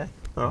 Oh, there you go.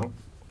 All right.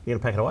 You going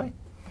to pack it away?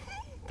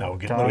 No, we'll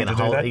get You're going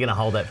to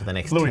hold that for the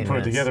next 10 minutes. Louis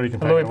put it together, he can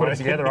pack Louis it put away. it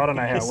together, I don't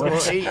know how it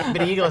works.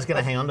 But are you guys going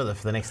to hang on to that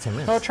for the next 10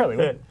 minutes? Oh, Trelly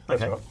will.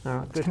 That's Okay. right. All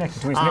right. It's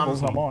connected to his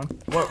nipples, not mine.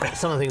 Well,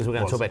 some of the things we're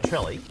going to talk about,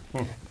 Trelly,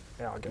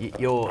 Yeah, I'll get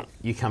that.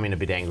 you come in a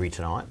bit angry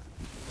tonight.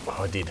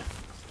 Oh, I did.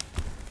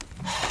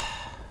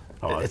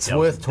 It's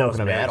worth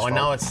talking about. I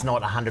know it's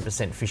not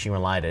 100% fishing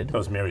related. That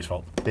was Mary's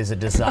fault. There's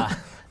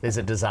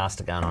a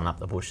disaster going on up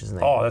the bush, isn't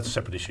there? Oh, that's a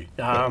separate issue.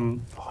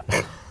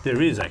 There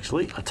is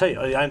actually. I tell you,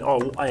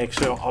 I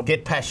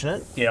get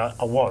passionate. Yeah,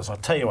 I was. I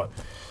tell you what.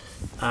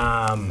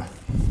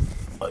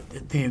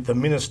 The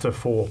Minister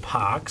for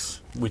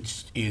Parks,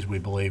 which we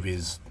believe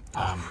is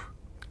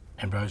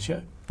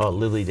Ambrosio. Oh,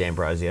 Lily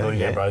D'Ambrosio. Lily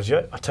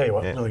D'Ambrosio. I tell you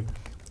what, Lily,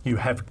 you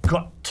have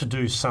got to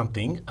do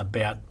something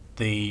about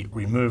the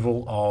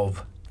removal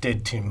of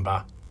dead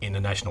timber in the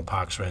national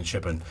parks around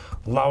Shepparton.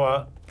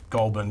 Lower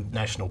Goulburn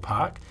National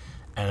Park,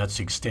 and it's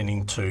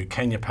extending to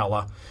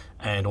Canyapalla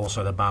and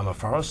also the Barmah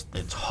Forest.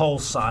 It's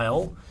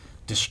wholesale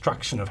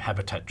destruction of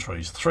habitat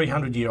trees,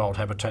 300-year-old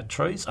habitat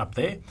trees up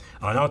there.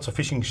 I know it's a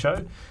fishing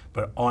show,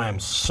 but I am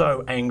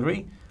so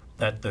angry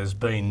that there's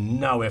been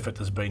no effort,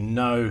 there's been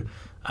no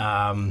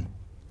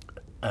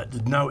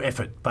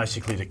effort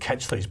basically to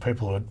catch these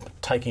people who are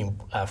taking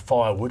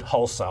firewood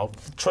wholesale,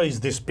 trees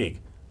this big.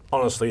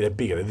 Honestly, they're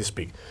bigger, they're this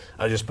big,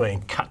 are just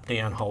being cut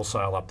down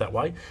wholesale up that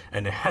way,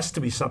 and there has to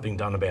be something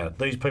done about it.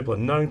 These people are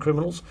known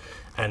criminals,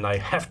 and they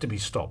have to be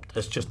stopped.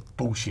 It's just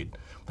bullshit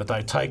that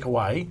they take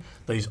away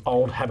these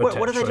old habitat trees.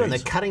 What are they doing? They're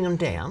cutting them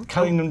down?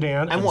 Cutting them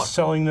down and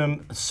selling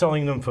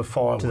them for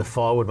firewood. To the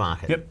firewood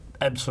market? Yep,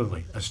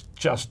 absolutely. It's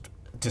just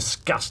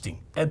disgusting,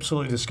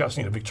 absolutely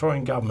disgusting. The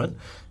Victorian government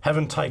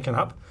haven't taken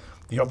up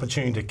the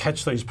opportunity to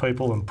catch these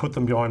people and put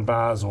them behind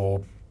bars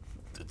or...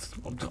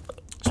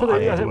 So what are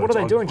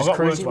they doing? Just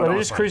cruising? They're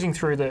just cruising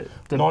through the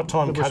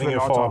nighttime cutting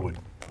of firewood.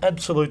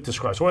 Absolute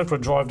disgrace. I went for a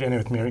drive down there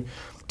with Mary.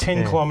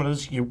 10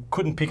 kilometres, you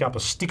couldn't pick up a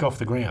stick off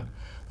the ground.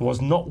 There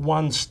was not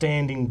one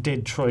standing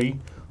dead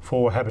tree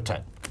for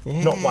habitat.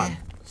 Yeah. Not one.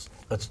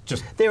 It's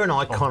just... They're an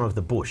icon of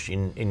the bush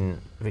in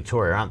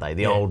Victoria, aren't they?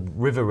 The old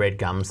river red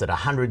gums that are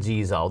hundreds of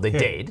years old. They're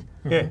dead,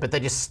 but they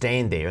just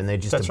stand there and they're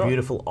just a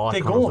beautiful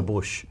icon of the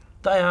bush.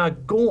 They are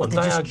gone.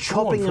 They're just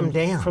chopping them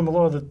down. From a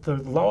lot of the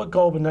lower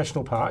Goulburn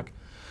National Park.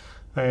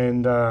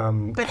 And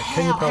but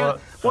why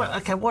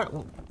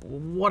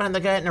don't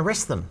they go out and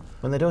arrest them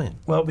when they're doing it?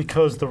 Well,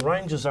 because the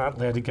rangers aren't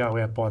allowed to go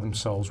out by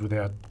themselves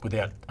without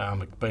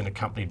being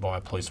accompanied by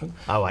a policeman.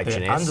 Oh,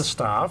 They're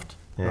understaffed,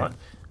 right?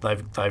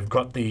 They've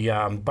got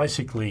the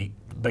basically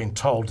been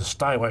told to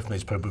stay away from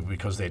these people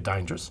because they're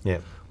dangerous. Yeah,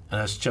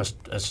 and it's just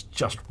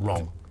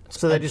wrong.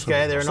 So they just go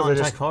out there and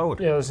take firewood.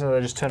 Yeah, so they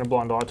just turn a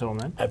blind eye to them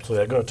then.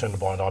 Absolutely, they've got to turn a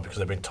blind eye because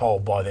they've been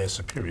told by their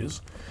superiors,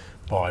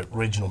 by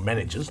regional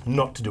managers,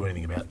 not to do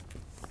anything about it.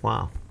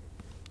 Wow.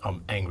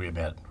 I'm angry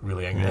about it,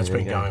 really angry. That's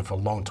been going for a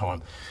long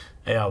time.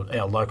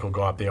 Our local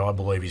guy up there, I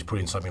believe he's put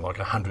in something like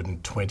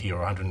 120 or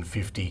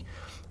 150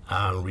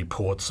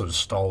 reports of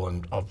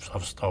stolen,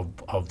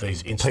 of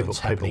these incidents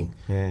happening,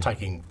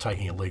 taking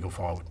illegal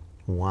firewood.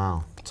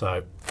 Wow.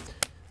 So,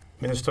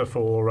 Minister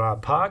for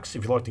Parks,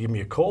 if you'd like to give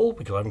me a call,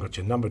 because I haven't got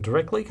your number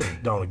directly, because you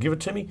don't want to give it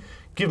to me,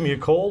 give me a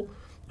call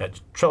at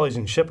Trellies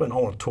in Shepparton. I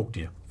want to talk to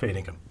you. Fair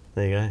dinkum.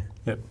 There you go.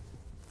 Yep.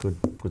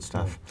 Good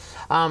stuff.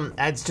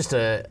 Ads, just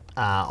on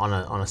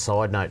a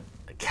side note,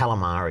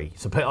 calamari.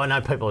 So I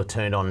know people have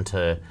turned on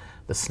to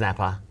the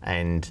snapper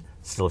and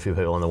still a few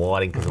people on the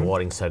whiting because the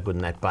whiting's so good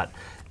in that, but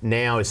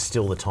now is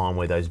still the time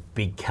where those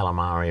big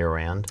calamari are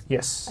around.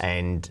 Yes.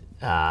 And,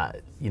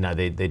 you know,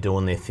 they're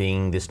doing their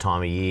thing this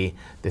time of year.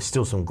 There's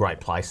still some great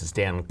places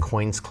down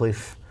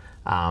Queenscliff.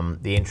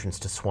 The entrance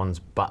to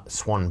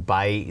Swan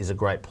Bay is a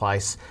great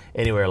place.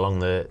 Anywhere along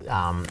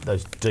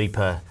those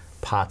deeper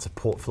parts of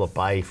Port Phillip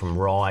Bay from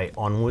Rye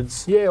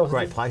onwards. Yeah, well,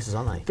 great places,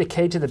 aren't they? The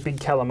key to the big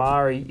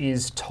calamari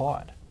is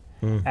tide.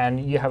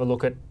 And you have a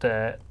look at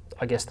the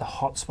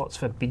hot spots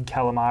for big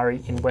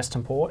calamari in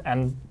Western Port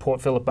and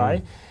Port Phillip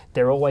Bay.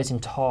 They're always in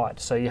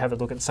tide. So you have a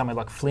look at somewhere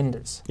like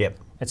Flinders. Yep.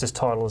 It's as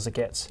tidal as it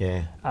gets.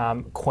 Yeah.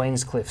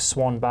 Queenscliff,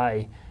 Swan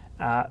Bay,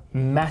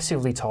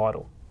 massively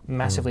tidal.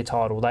 Massively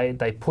tidal.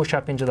 They push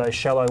up into those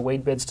shallow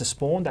weed beds to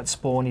spawn. That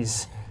spawn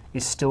is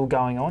still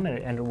going on,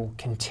 and it will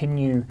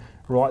continue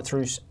right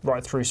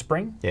through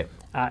spring. Yep.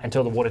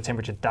 Until the water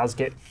temperature does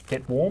get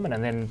warm,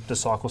 and then the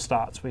cycle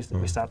starts.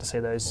 We start to see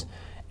those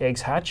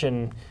eggs hatch,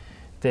 and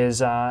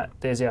there's our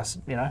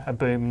a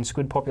boom in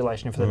squid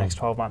population for the next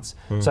 12 months.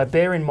 So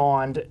bear in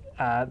mind,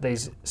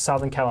 these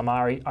southern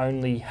calamari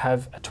only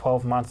have a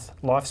 12-month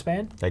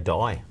lifespan. They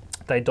die.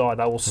 They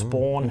will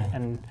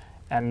spawn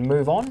and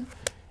move on.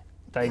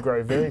 They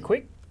grow very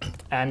quick,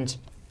 and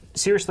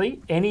seriously,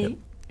 any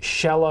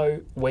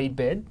shallow weed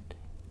bed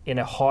in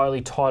a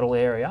highly tidal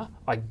area,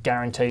 I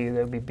guarantee you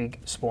there'll be big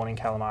spawning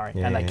calamari,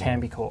 and they can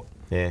be caught.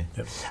 Yeah.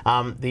 Yep.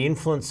 The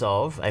influence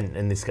of,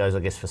 and this goes,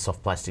 I guess, for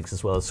soft plastics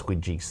as well as squid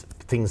jigs,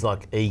 things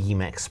like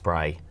Max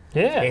spray,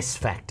 S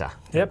Factor.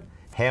 Yep.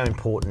 How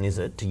important is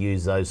it to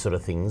use those sort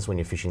of things when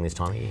you're fishing this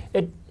time of year?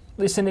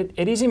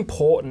 It is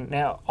important.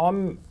 Now,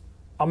 I'm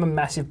a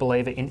massive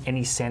believer in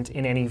any scent,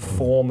 in any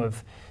form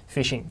of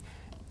fishing.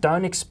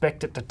 Don't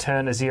expect it to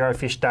turn a 0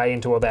 fish day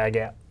into a bag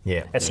out.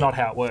 Yeah. It's not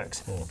how it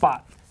works.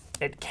 But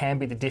it can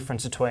be the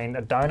difference between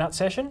a donut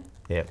session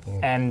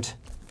and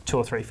 2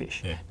 or 3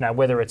 fish. Yeah. Now,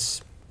 whether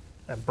it's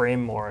a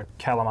bream or a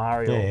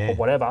calamari or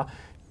whatever,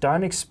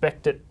 don't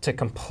expect it to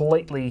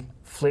completely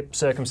flip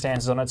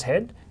circumstances on its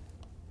head,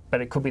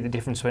 but it could be the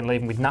difference between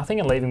leaving with nothing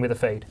and leaving with a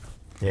feed.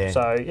 Yeah.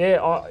 So,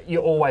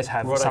 you always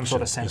have some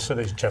sort of sense. So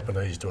these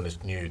Japanese doing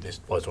this new,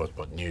 well, it's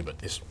not new, but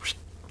this...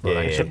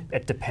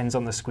 It depends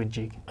on the squid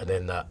jig. And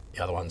then the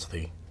other one's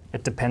the...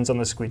 It depends on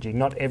the squid jig.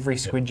 Not every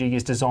squid jig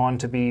is designed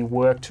to be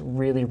worked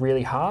really,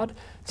 really hard.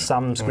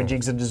 Some squid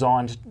jigs are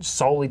designed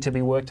solely to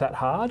be worked that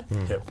hard.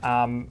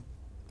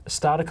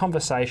 Start a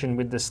conversation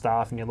with the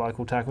staff in your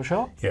local tackle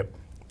shop.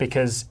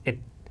 Because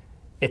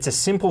it's a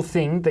simple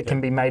thing that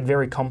can be made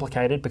very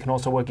complicated, but can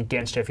also work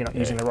against you if you're not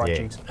using the right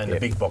jigs. And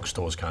the big box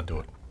stores can't do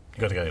it.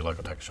 You've got to go to your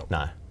local tackle shop.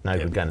 No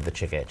good going to the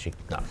checkout chick.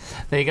 No.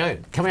 There you go.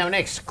 Coming up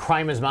next,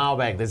 Kramer's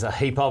mailbag. There's a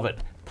heap of it.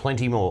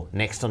 Plenty more.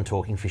 Next on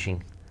Talking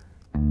Fishing.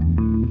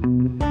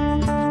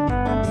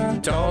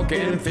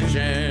 Talking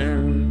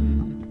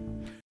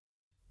fishing.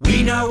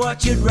 We know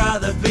what you'd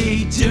rather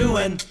be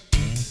doing.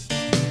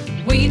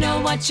 We know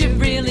what you've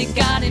really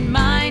got in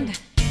mind.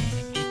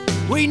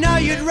 We know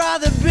you'd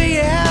rather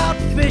be out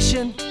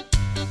fishing.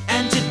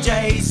 And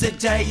today's the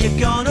day you're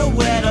gonna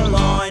wet a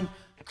line.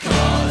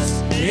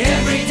 'Cause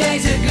every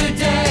day's a good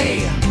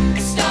day.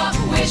 Stop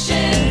wishing.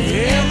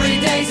 Every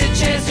day's a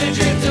chance to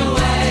drift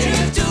away.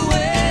 Drift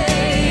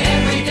away.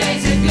 Every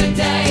day's a good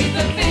day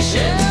for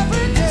fishing.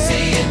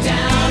 See you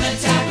down at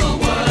Tackle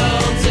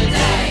World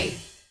today.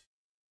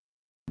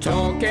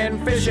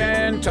 Talking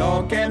fishing,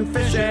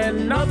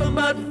 nothing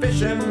but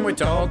fishing. We're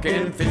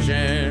talking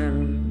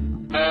fishing.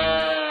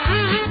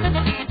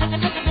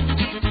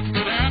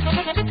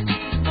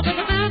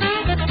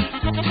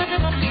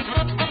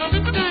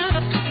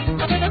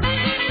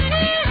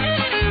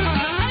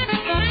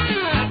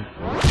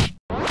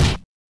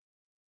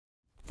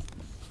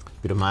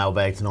 Bit of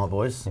mailbag tonight,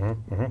 boys. All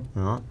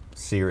right,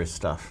 serious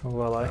stuff.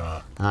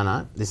 Well, I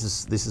know this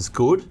is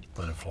good.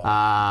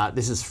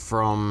 This is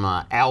from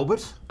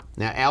Albert.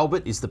 Now,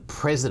 Albert is the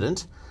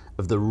president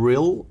of the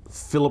Rill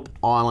Phillip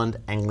Island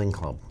Angling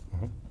Club.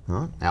 All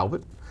right,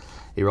 Albert.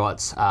 He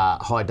writes,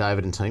 "Hi,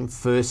 David and team.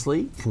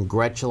 Firstly,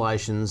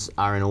 congratulations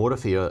are in order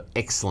for your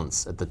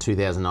excellence at the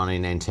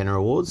 2019 Antenna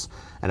Awards,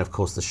 and of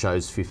course the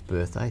show's 5th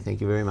birthday.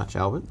 Thank you very much,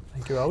 Albert.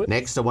 Thank you, Albert.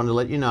 Next, I wanted to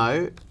let you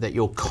know that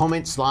your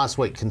comments last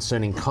week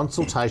concerning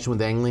consultation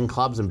with angling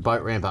clubs and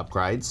boat ramp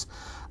upgrades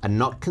are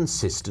not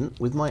consistent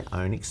with my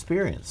own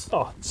experience."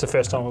 Oh, it's the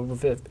first time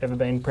we've ever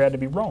been proud to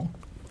be wrong.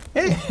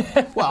 Yeah.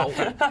 Well,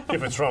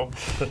 if it's wrong.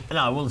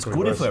 No, well, it's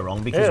good if we're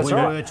wrong because we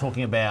were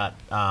talking about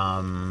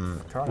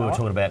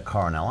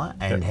Coronella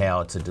and how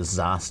it's a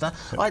disaster.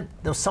 There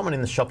was someone in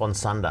the shop on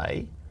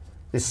Sunday,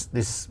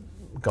 this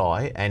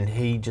guy, and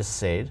he just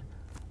said,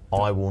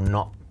 "I will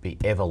not be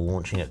ever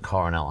launching at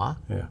Coronella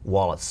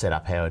while it's set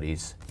up how it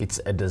is. It's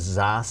a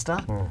disaster,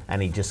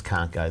 and he just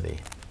can't go there."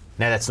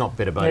 Now, that's not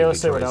better boating. Yeah,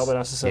 let's see what Albert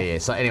has to say. Yeah.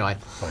 So anyway,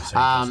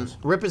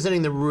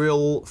 representing the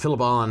Real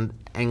Phillip Island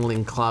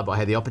Angling Club, I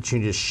had the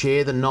opportunity to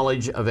share the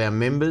knowledge of our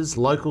members,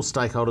 local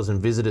stakeholders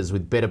and visitors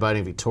with Better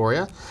Boating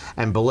Victoria,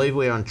 and believe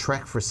we are on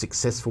track for a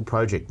successful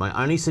project. My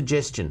only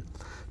suggestion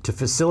to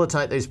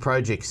facilitate these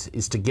projects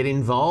is to get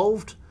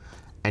involved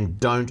and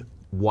don't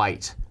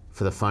wait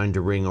for the phone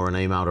to ring or an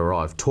email to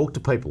arrive. Talk to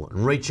people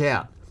and reach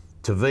out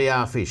to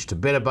VR Fish, to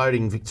Better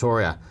Boating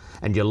Victoria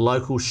and your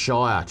local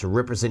shire to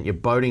represent your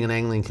boating and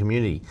angling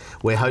community.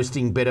 We're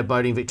hosting Better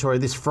Boating Victoria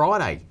this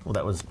Friday. Well,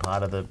 that was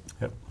part of the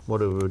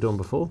what we were doing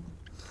before,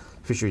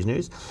 Fisheries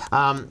News,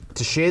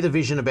 to share the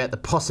vision about the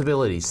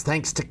possibilities.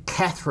 Thanks to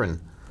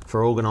Catherine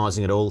for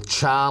organising it all,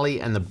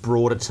 Charlie and the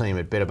broader team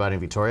at Better Boating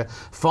Victoria.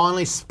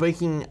 Finally,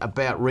 speaking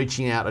about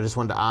reaching out, I just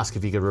wanted to ask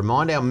if you could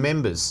remind our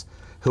members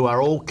who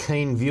are all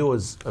keen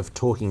viewers of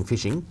Talking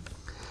Fishing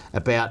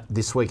about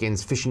this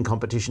weekend's fishing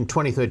competition,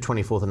 23rd,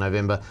 24th of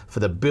November, for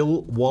the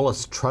Bill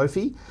Wallace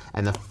Trophy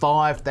and the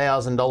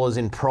 $5,000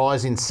 in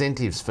prize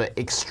incentives for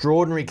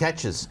extraordinary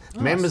catches.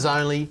 Nice. Members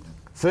only,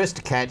 first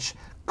to catch,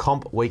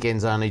 comp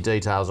weekends only.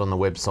 Details on the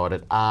website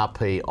at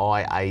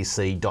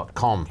rpiac.com.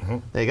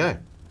 There you go.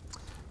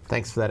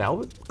 Thanks for that,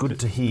 Albert. Good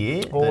to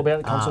hear. All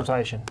about the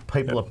consultation.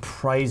 People are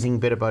praising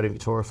Better Boating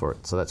Victoria for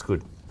it, so that's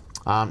good.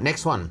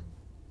 Next one.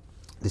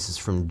 This is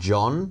from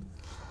John.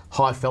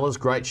 Hi fellas,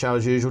 great show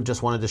as usual.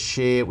 Just wanted to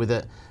share with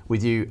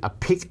you a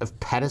pic of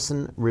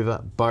Patterson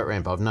River boat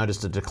ramp. I've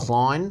noticed a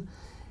decline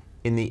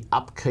in the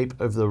upkeep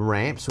of the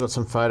ramps. We've got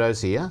some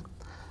photos here.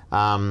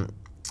 I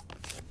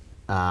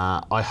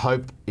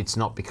hope it's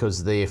not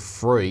because they're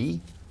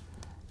free.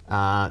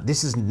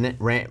 This is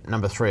ramp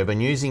number 3. I've been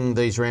using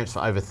these ramps for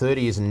over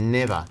 30 years and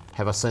never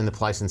have I seen the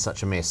place in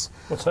such a mess.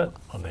 What's that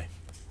on there?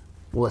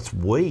 Well, that's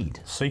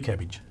weed. Sea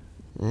cabbage.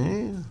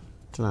 Yeah,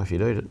 don't know if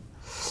you'd eat it.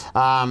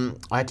 I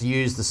had to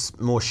use this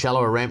more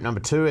shallower ramp number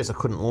 2 as I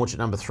couldn't launch at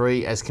number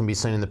 3. As can be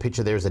seen in the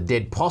picture, there is a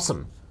dead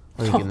possum.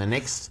 I think in the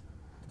next,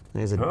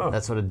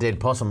 that's what a dead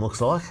possum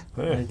looks like.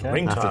 Yeah, okay.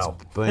 Ringtail.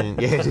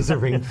 Yeah, it is a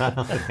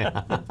ringtail.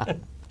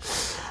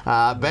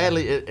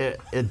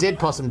 A dead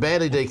possum,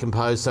 badly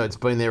decomposed, so it's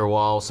been there a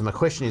while. So my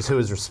question is, who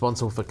is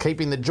responsible for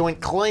keeping the joint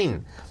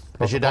clean,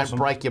 as you don't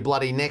break your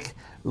bloody neck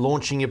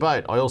launching your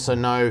boat? I also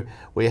know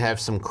we have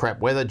some crap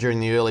weather during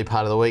the early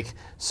part of the week,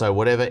 so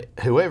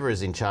whoever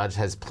is in charge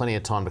has plenty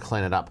of time to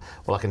clean it up.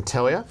 Well, I can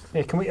tell you.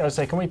 Yeah, can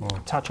we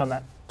touch on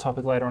that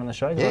topic later on in the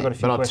show? Yeah, I've got a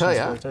few but I'll tell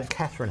you, for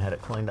Catherine had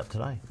it cleaned up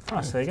today.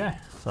 Nice, there you go.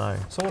 So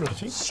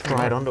sorted.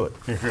 Straight onto it.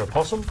 If you're a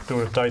possum,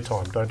 do it at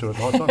daytime. Don't do it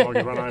at night time or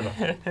you run over.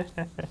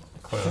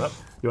 Clean it up.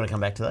 You want to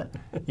come back to that?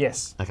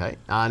 Yes. Okay.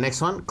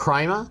 Next one,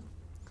 Kramer.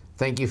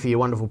 Thank you for your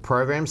wonderful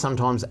program.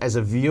 Sometimes as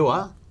a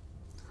viewer,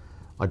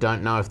 I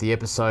don't know if the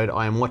episode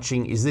I am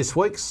watching is this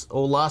week's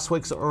or last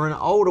week's or an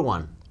older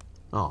one.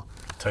 Oh. I'll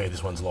tell you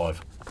this one's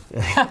live.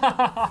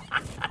 Yeah,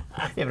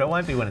 but it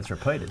won't be when it's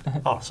repeated.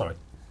 Oh, sorry.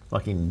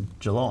 Like in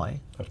July.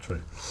 That's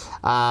true.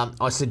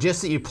 I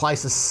suggest that you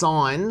place a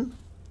sign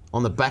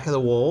on the back of the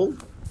wall.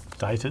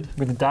 Dated.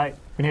 With the date.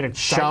 We need a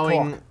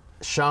date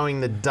showing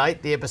the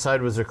date the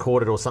episode was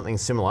recorded or something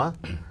similar.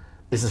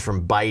 This is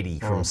from Beatty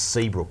from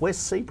Seabrook. Where's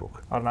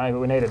Seabrook? I don't know, but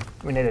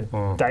we need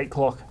a date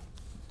clock.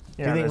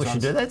 Do you think we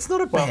should do that? It's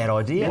not a bad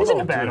idea. It isn't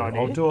a bad idea.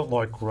 I'll do it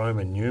like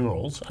Roman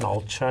numerals, and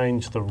I'll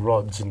change the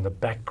rods in the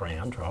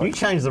background, right? You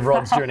change the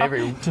rods during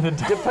every... Do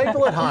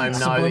people at home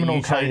know that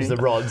you change the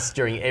rods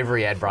during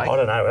every ad break? I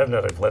don't know. I haven't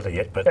had a letter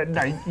yet, but...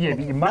 No, yeah,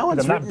 but you must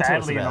have done that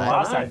badly in the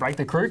last ad break.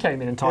 The crew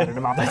came in and tightened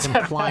them up. They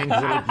complained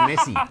because it looked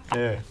messy.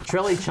 Yeah.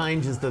 Trelly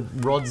changes the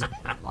rods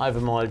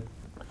over my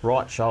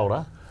right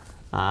shoulder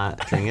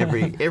during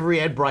every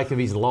ad break of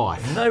his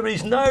life.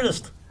 Nobody's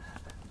noticed.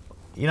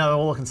 You know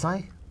all I can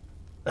say?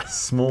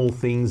 Small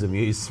things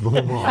amuse small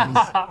minds.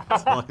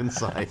 That's all I can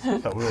say. I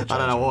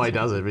don't know why he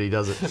does it, but he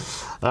does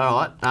it.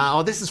 All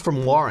right. This is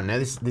from Warren. Now,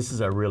 this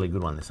is a really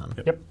good one, this one.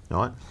 Yep.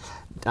 All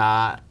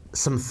right.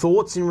 Some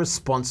thoughts in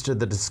response to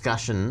the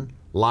discussion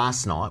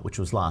last night, which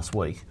was last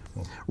week,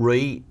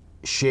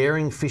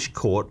 sharing fish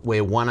caught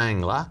where one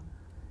angler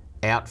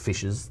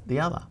outfishes the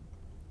other.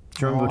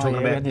 Do you remember we were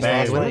talking about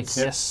bag limits?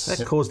 Yes.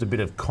 That caused a bit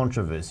of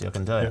controversy, I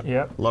can tell you.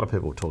 Yep. A lot of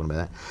people were talking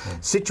about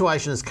that.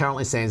 Situation as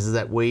currently stands is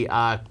that we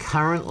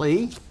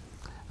currently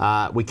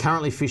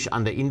fish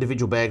under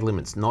individual bag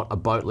limits, not a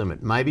boat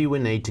limit. Maybe we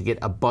need to get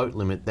a boat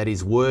limit that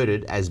is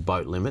worded as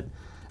boat limit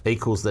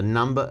equals the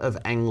number of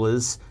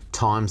anglers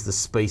times the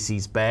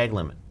species bag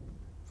limit.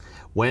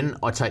 When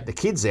I take the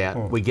kids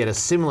out, we get a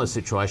similar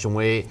situation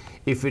where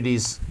if it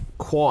is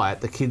quiet,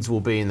 the kids will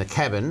be in the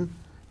cabin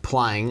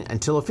playing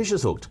until a fish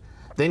is hooked.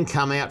 Then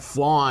come out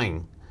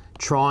flying,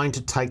 trying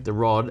to take the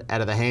rod out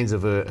of the hands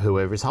of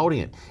whoever is holding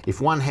it.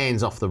 If one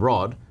hand's off the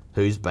rod,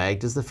 whose bag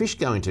does the fish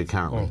go into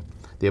currently?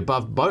 The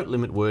above boat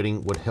limit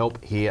wording would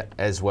help here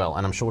as well.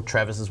 And I'm sure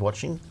Travis is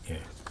watching,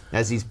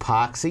 as is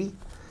Parksy,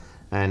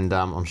 and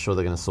I'm sure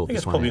they're going to sort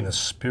this one out. I think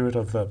it's probably in the spirit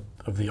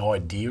of the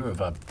idea of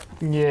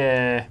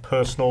a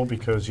personal,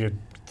 because your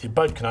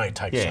boat can only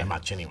take so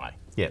much anyway.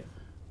 Yeah.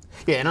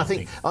 Yeah, and I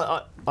think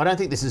I don't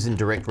think this is in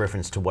direct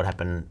reference to what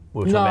happened we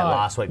were talking about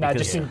last week. No,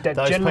 just in that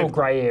general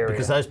grey area.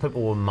 Because those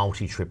people were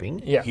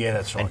multi-tripping. Yeah,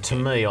 that's right. And to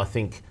me, I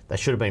think they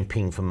should have been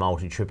pinged for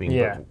multi-tripping.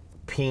 Yeah. But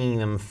pinging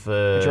them for...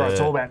 But you're right,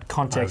 it's all about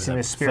context and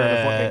the spirit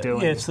of what they're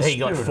doing. Yeah, he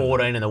got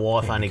 14 and the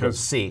wife only got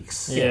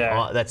 6.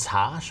 Yeah. That's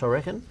harsh, I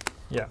reckon.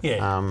 Yeah.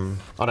 Yeah.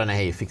 I don't know how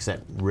you fix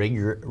that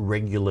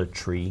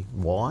regulatory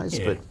wise,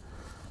 Yeah. but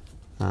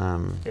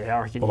Yeah,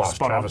 I reckon We'll you're ask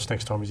spot on. Travis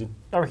next time he's in.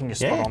 I reckon you're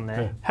spot Yeah. on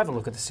there. Have a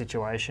look at the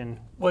situation.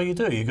 Well, you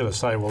do. You've got to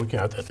say, well, you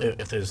know,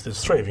 if there's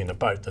 3 of you in a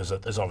boat, there's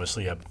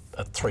obviously a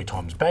 3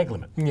 times bag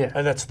limit. Yeah.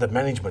 And that's the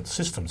management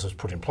systems that's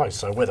put in place.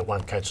 So whether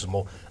one catches them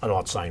all, I'm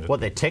not saying that. what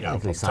they're you know, technically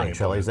I'm not saying, telling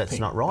Charlie, you is the that's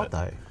thing, not right,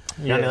 but- though.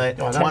 Yeah.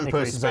 One Technically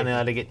person's only speaking.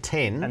 allowed to get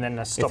 10, And then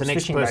that if stops the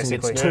next fishing, person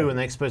gets basically. 2 and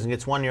the next person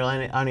gets 1, you're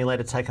only allowed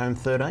to take home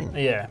 13.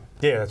 Yeah.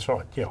 Yeah, that's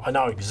right. Yeah, I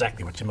know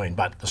exactly what you mean,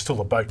 but still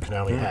the boat can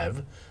only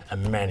have a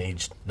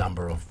managed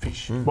number of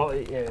fish. Well,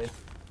 yeah,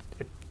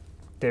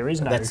 there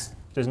is no, That's-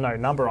 there's no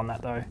number on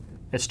that though.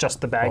 It's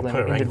just the bag Well,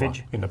 limit per angler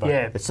individual. in the boat.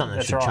 Yeah, It's something that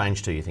that's should right.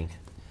 change to, you think?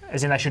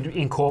 As in, they should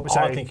incorporate.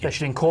 I So think they it-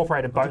 should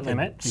incorporate a boat think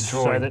limit, you're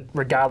so drawing- that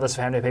regardless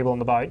of how many people on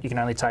the boat, you can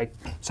only take.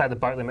 Say the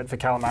boat limit for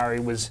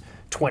calamari was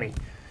 20.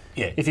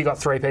 Yeah. If you got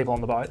 3 people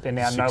on the boat, they're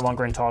now no 60.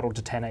 longer entitled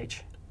to 10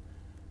 each,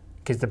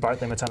 because the boat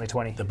limit's only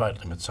 20. The boat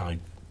limit's only.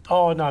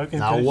 Oh no!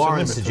 No,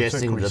 Warren's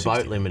suggesting the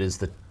boat limit is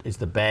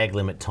the bag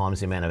limit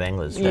times the amount of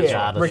anglers,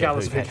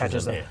 regardless of who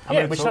catches them. Yeah. Yeah,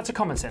 I mean, which so- that's a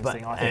common sense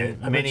thing, I think.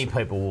 And many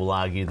people will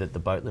argue that the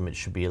boat limit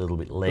should be a little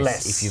bit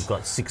less if you've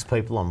got 6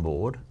 people on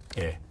board.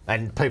 Yeah.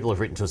 And people have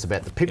written to us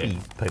about the pippy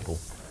people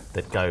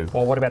that go.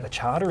 Well, what about the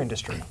charter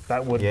industry?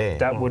 That would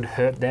would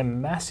hurt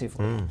them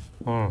massively.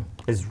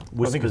 There's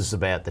whispers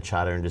about the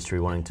charter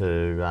industry wanting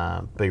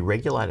to be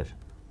regulated,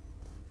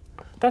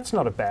 That's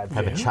not a bad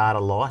have thing. a charter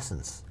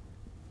license.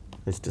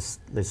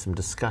 There's some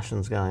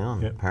discussions going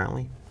on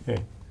apparently Yeah.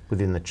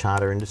 within the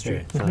charter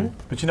industry. Yeah. So,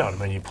 But you know what I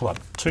mean? You pull up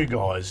 2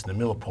 guys in the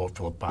middle of Port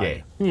Phillip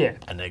Bay, Yeah.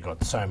 and they've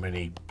got so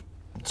many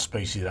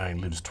species that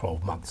only lives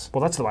 12 months.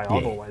 Well, that's the way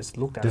I've Yeah. always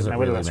looked at Doesn't it. Now,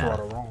 whether really that's right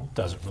matter. or wrong.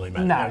 Doesn't really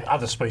matter. No. You know,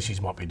 other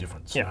species might be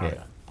different. So, Yeah.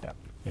 yeah.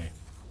 Yeah.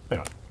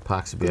 Anyway,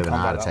 Parks would be having a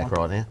heart combo, that attack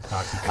right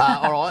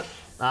now. All right,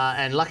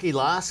 and lucky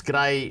last,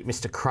 g'day,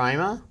 Mr.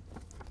 Kramer,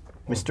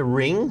 Mr.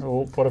 Ring,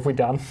 Oh, what have we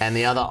done? and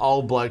the other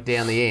old bloke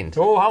down the end.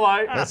 Oh,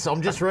 hello.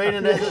 I'm just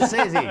reading it as it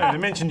says here. they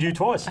mentioned you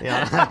twice.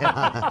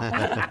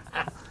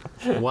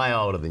 Way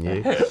older than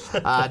you.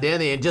 Down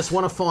the end, just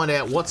want to find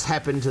out what's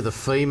happened to the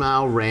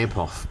female ramp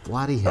off.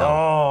 Bloody hell.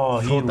 Oh,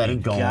 I here thought that we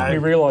had go. gone. We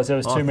realised there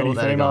was I too many thought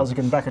that had females gone.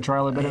 who can back a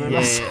trailer better than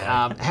us.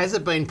 Yeah, has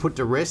it been put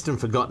to rest and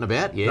forgotten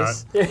about?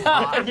 Yes.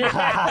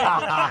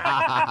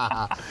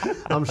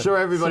 I'm sure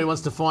everybody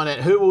wants to find out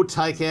who will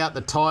take out the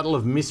title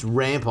of Miss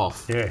Ramp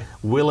Off. Yeah.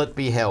 Will it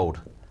be held?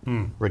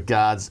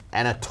 Regards,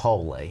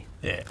 Anatoly.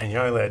 Yeah, and you're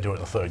only allowed to do it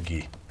in the 3rd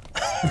gear.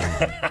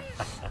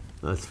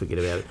 Let's forget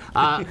about it.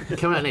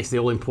 Coming out next, the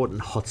all-important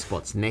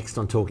hotspots. Next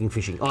on Talking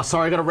Fishing. Oh,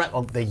 sorry, I got to wrap.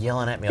 Oh, they're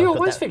yelling at me. You I've got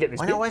always that- forget this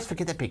I bit. always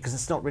forget that bit because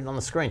it's not written on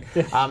the screen.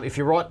 If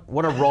you want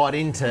to write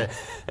into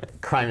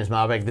Kramer's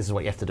mailbag, this is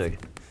what you have to do.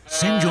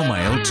 Send your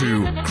mail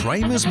to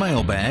Kramer's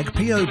Mailbag,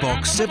 PO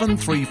Box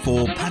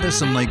 734,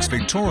 Patterson Lakes,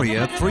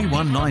 Victoria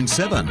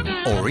 3197,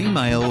 or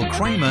email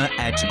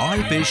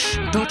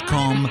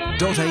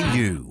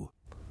kramer@ifish.com.au.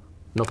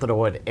 Not that I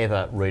would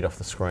ever read off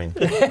the screen.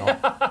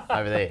 Not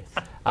over there.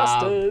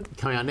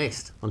 Coming out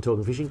next on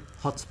Talking Fishing,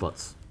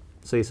 hotspots.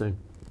 See you soon.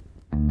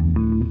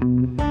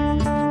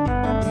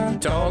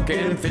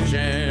 Talking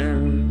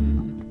fishing.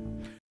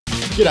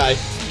 G'day,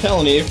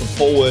 Callan here from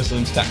Paul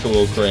Worsland's Tackle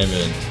World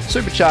Cranbourne.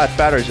 Supercharged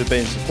batteries have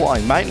been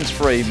supplying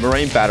maintenance-free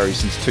marine batteries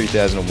since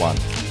 2001.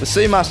 The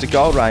Seamaster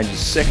Gold range is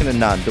second to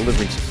none,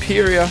 delivering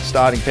superior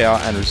starting power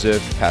and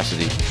reserve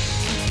capacity.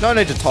 No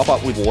need to top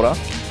up with water,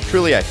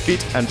 truly a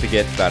fit and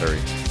forget battery.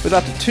 With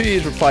up to 2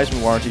 years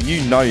replacement warranty,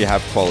 you know you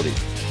have quality.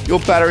 Your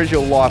battery is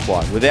your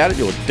lifeline. Without it,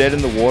 you're dead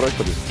in the water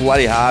because it's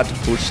bloody hard to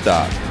push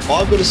start.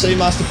 I've got a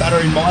Seamaster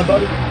battery in my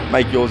boat.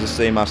 Make yours a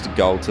Seamaster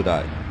Gold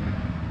today.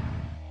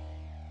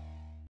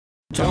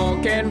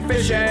 Talking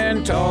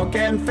fishing,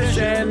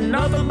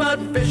 nothing but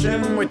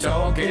fishing, we're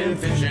talking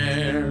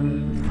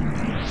fishing.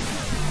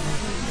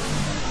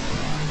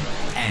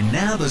 And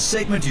now the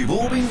segment you've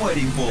all been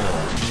waiting for.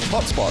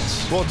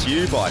 Hotspots, brought to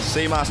you by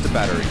Seamaster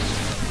Batteries.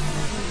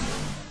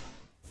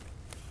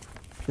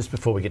 Just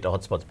before we get to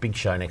hotspots, big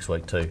show next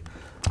week too.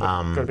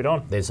 Got a bit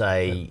on. There's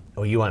a.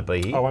 Well, you won't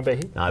be here. I won't be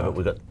here. No, but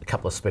we've got a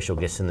couple of special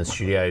guests in the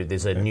studio.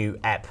 There's a new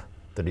app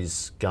that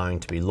is going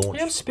to be launched.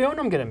 Yeah, I'm spewing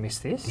I'm going to miss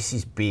this. This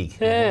is big.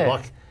 Yeah.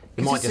 Like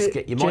you might Is just this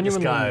get. You might just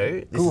go.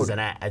 genuinely This is good? an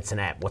app. It's an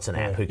app. What's an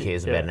app? Who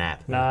cares about an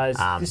app? No, this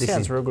sounds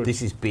is, real good.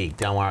 This is big.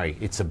 Don't worry.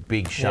 It's a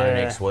big show Yeah.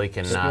 next week,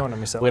 and Just don't wanna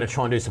miss we're that going one. to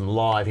try and do some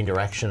live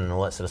interaction and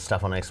all that sort of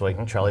stuff on next week.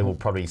 Charlie will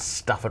probably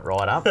stuff it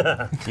right up.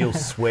 You'll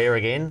swear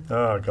again.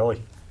 Oh,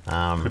 golly.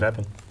 Could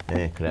happen.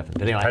 Yeah, could happen.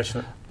 But anyway,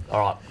 Passionate. all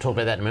right, talk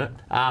about that in a minute.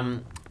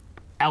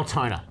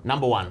 Altona,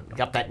 number one,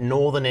 up that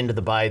northern end of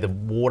the bay, the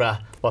water,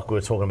 like we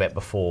were talking about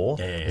before,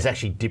 has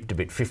actually dipped a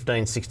bit,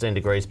 15, 16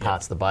 degrees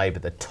parts of the bay,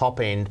 but the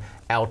top end,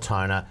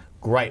 Altona,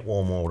 great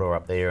warm water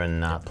up there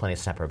and plenty of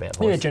snapper about.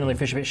 Yeah, boys. generally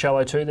fish a bit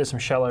shallow too. There's some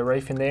shallow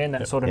reef in there and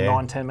that sort of Yeah.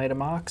 9-10 metre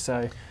mark.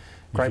 So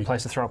great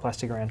place to throw a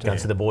plastic around Go too.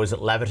 to the boys at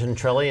Laverton,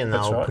 Trelly, and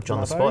That's they'll right. put you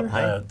on the Bravo.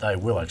 spot. Hey? They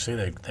will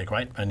actually. They're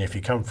great. And if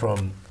you come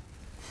from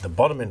the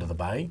bottom end of the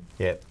bay,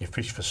 Yep. you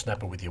fish for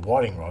snapper with your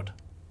whiting rod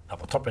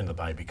up the top end of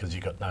the bay because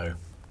you've got no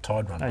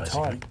tide run,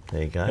 basically. tide.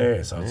 There you go.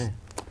 Yeah, so it's,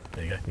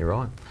 there you go. You're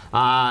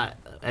right.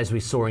 As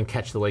we saw in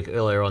Catch of the Week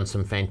earlier on,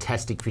 some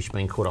fantastic fish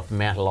being caught off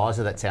Mount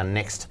Eliza. That's our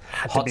next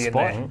hot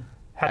spot.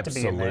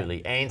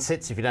 Absolutely.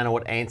 Ansets, if you don't know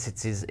what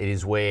Ansets is, it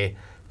is where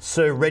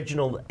Sir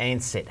Reginald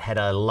Ansett had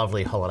a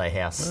lovely holiday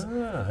house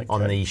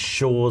on the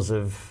shores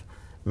of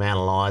Mount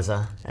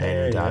Eliza,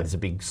 and there's a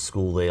big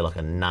school there, like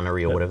a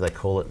nunnery or whatever they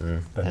call it.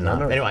 And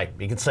anyway,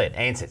 you can see it.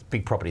 Ansett,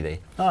 big property there.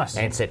 Nice.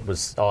 Ansett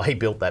was, he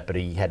built that, but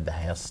he had the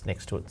house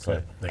next to it.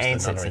 So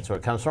Ansett, that's where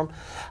it comes from.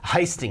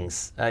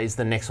 Hastings is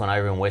the next one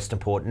over in Western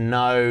Port.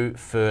 No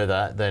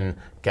further than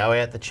go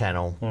out the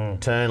channel,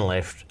 turn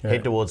left,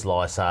 head towards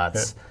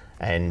Lysarts,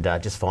 and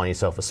just find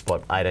yourself a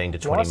spot 18 to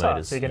 20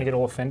 metres. Are you going to get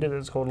all offended that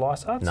it's called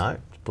Lysarts? No.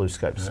 Blue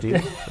scope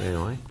steel.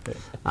 Anyway,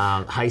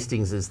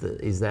 Hastings is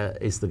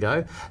the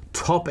go.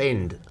 Top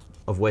end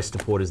of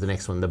Western Port is the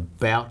next one, the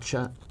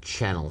Boucher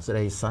Channel. Is that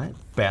how you say it?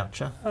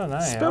 Boucher? I don't know.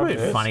 Spelled a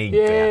bit funny,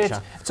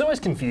 Boucher. It's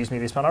always confused me,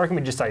 this one. I reckon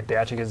we just say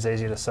Boucher because it's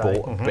easier to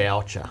say.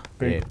 Boucher.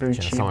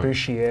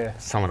 Bouchier.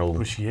 Someone will...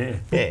 Bouchier.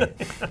 Yeah,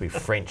 it'll be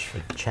French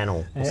for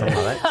channel or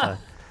something like that.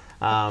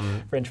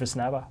 So, French for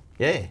snabber.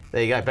 Yeah,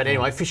 there you go. But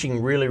anyway,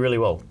 fishing really, really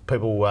well.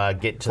 People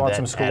get to Find that.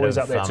 some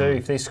schoolies up there too.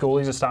 If these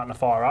schoolies are starting to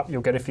fire up,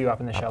 you'll get a few up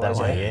in the shallows.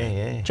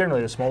 Yeah.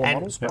 Generally the smaller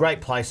models. Great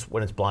place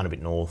when it's blowing a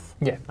bit north.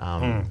 Yeah.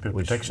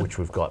 Which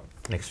we've got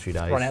next few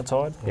days. Run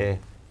outside. Yeah.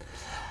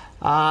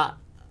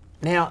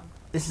 Now,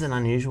 this is an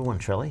unusual one,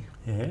 Trelly.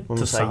 Yeah.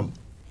 To some.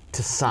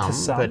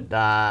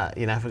 But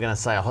if we're going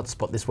to say a hot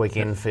spot this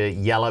weekend for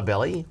yellow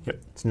belly,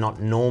 it's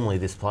not normally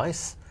this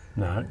place.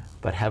 No.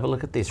 But have a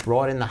look at this,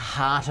 right in the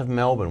heart of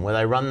Melbourne, where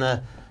they run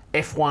the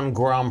F1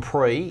 Grand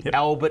Prix,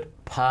 Albert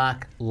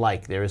Park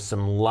Lake. There is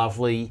some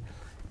lovely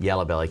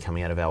yellow belly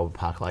coming out of Albert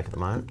Park Lake at the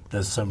moment.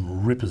 There's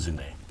some rippers in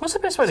there. What's the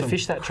best way to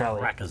fish that, Charlie?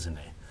 Crackers in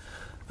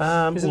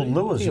there. Little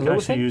lures. You can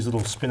actually use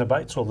little spinner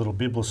baits or little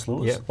bibless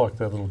lures, like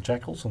the little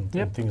jackals and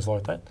things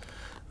like that.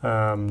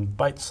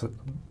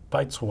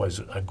 Bait's always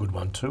a good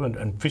one too,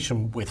 and fish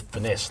them with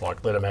finesse,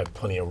 like let them have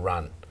plenty of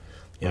run.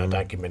 You know,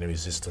 don't give them any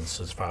resistance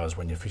as far as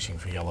when you're fishing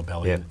for yellow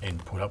belly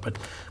and put up.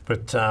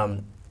 But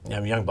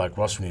young bloke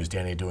Ross, when he was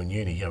down here doing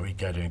uni, he'd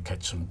go down and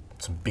catch some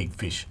big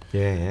fish.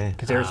 Yeah.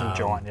 Because there is some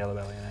giant yellow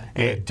belly in there.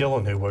 Yeah,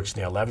 Dylan, who works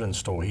in our Laverton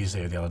store, he's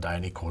there the other day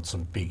and he caught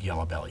some big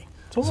yellow belly.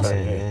 It's awesome.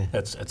 So,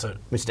 it's a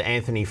Mr.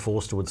 Anthony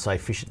Forster would say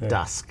fish at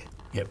dusk.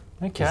 Yep.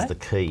 Okay. Is the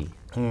key.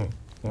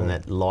 When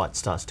that light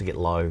starts to get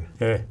low.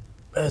 Yeah.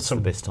 It's the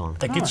best time.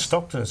 They get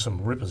stocked and there's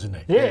some rippers in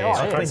there.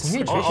 It's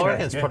huge fish. I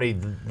reckon it's probably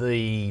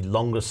the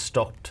longest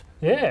stocked.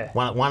 Yeah.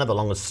 One of the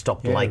longest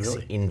stocked lakes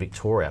really. in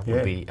Victoria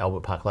would be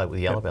Albert Park Lake with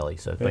yellow belly.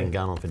 So it's been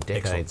going on for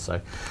decades.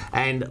 So,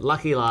 and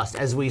lucky last,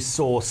 as we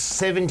saw,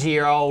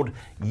 70-year-old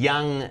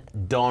young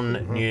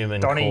Don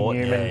Newman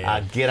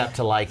get up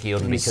to Lake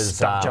Eildon because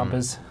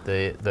jumpers.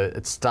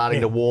 It's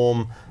starting to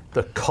warm.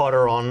 The cod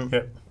are on.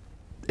 Yep.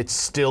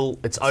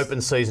 It's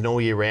open season all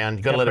year round.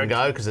 You've got to let them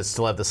go because it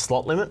still have the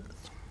slot limit.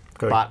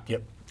 But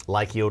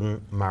Lake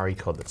Eildon, Murray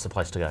cod, that's the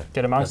place to go.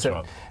 Get amongst it.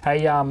 Right. Hey,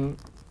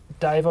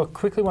 Dave, I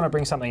quickly want to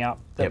bring something up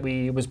that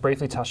was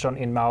briefly touched on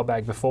in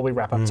Mailbag before we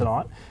wrap up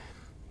tonight.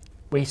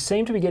 We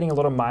seem to be getting a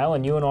lot of mail,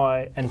 and you and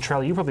I, and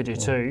Trelly, you probably do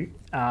too,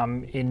 at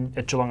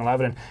Geelong and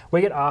Laverton.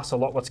 We get asked a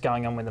lot what's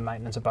going on with the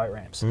maintenance of boat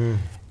ramps.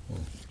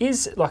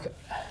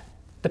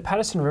 The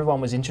Patterson River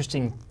one was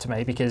interesting to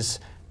me because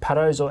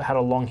Paddo's had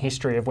a long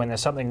history of when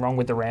there's something wrong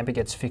with the ramp, it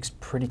gets fixed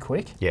pretty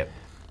quick. Yep.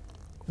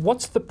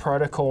 What's the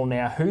protocol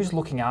now? Who's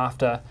looking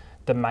after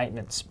the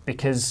maintenance?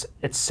 Because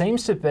it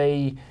seems to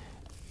be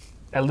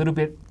a little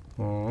bit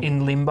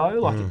in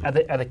limbo. Like,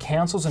 are the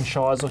councils and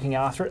shires looking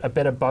after it? Are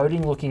Better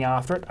Boating looking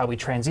after it? Are we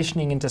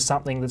transitioning into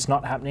something that's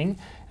not happening?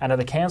 And are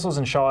the councils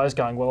and shires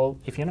going, well,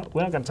 if we're not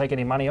going to take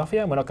any money off you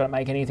and we're not going to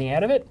make anything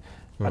out of it,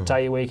 I'll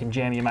tell you where you can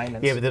jam your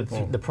maintenance. Yeah,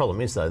 but the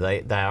problem is, though,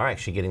 they are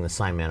actually getting the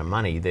same amount of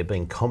money. They're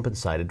being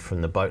compensated from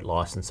the boat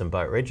licence and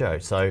boat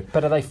rego. So,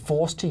 but are they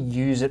forced to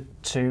use it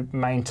to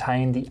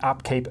maintain the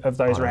upkeep of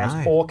those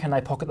ramps, or can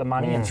they pocket the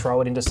money and throw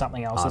it into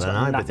something else? I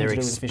don't know, but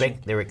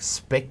they're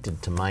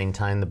expected to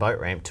maintain the boat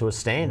ramp to a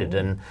standard.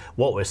 And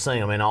what we're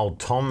seeing, I mean, old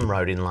Tom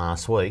wrote in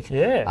last week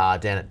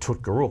down at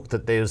Tutgarook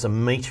that there's a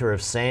metre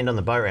of sand on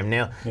the boat ramp.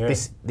 Now,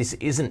 this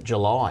isn't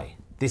July.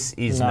 This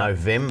is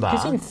November.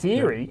 Because in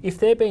theory, if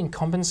they're being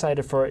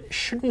compensated for it,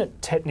 shouldn't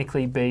it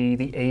technically be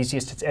the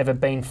easiest it's ever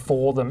been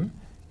for them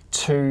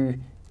to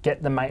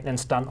get the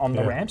maintenance done on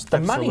the ramps?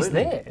 The money's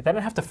there. They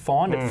don't have to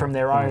find it from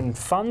their own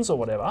funds or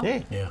whatever.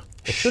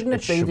 Shouldn't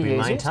it be the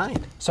easiest?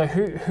 Maintained. So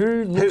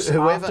who looks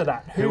after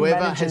that?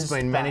 Whoever has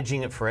been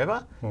managing it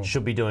forever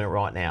should be doing it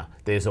right now.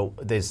 There's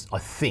I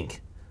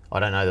think, I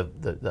don't know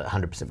the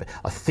 100%, but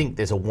I think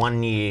there's a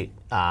 1 year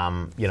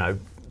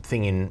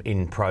thing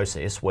in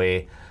process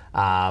where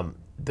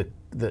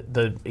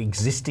the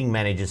existing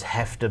managers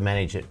have to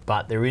manage it,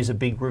 but there is a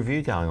big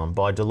review going on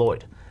by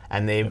Deloitte,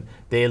 and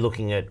they're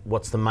looking at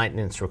what's the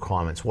maintenance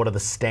requirements, what are the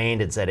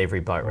standards at every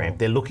boat ramp.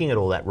 They're looking at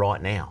all that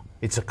right now.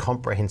 It's a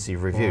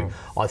comprehensive review.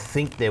 I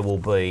think there will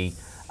be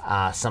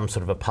some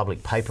sort of a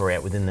public paper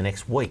out within the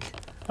next week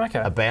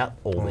about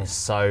all this.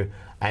 So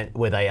and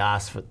where they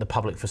ask for the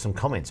public for some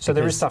comments. So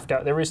there is stuff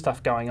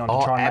going on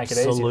to try and make it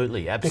easier.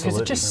 Absolutely. Because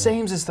it just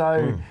seems as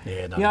though,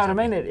 you know what I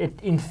mean?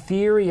 In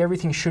theory,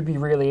 everything should be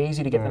really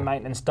easy to get the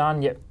maintenance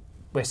done, yet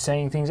we're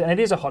seeing things, and it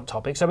is a hot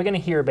topic, so we're going to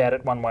hear about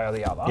it one way or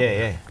the other.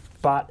 Yeah.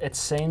 But it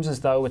seems as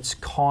though it's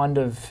kind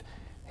of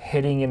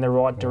heading in the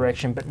right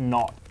direction, but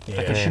not.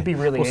 Like it should be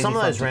really easy. Well, some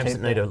of those ramps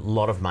that need a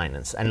lot of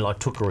maintenance, and like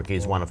Tookarooka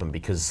is one of them,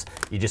 because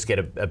you just get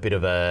a bit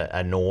of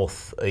a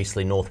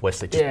northeasterly,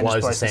 northwesterly, just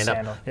blows the sand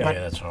up. Yeah,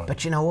 that's right.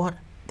 But you know what?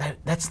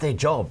 That's their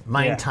job,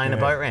 maintain a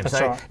boat ramp. That's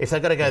so right. if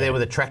they've got to go there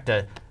with a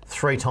tractor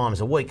 3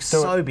 times a week,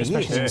 so be it.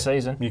 Especially in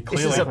season.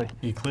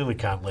 You clearly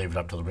can't leave it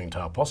up to the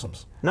ringtail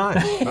possums. No.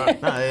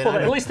 Well,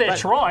 at least they're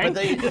trying.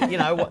 But you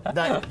know what?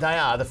 They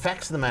are. The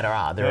facts of the matter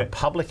are, they're a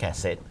public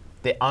asset.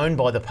 They're owned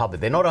by the public.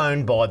 They're not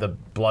owned by the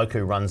bloke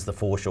who runs the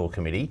foreshore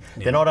committee.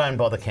 They're not owned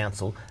by the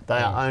council. They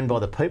are owned by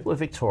the people of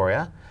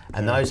Victoria,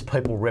 and those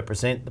people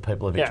represent the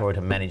people of Victoria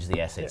to manage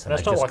the assets. And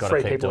that's not like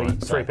three people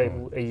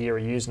a year are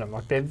using them.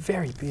 Like, they're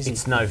very busy.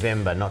 It's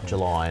November, not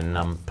July,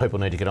 and people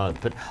need to get on it.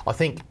 But I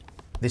think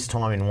this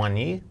time in 1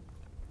 year,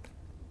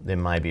 there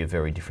may be a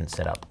very different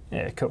setup.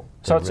 Yeah, cool.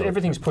 So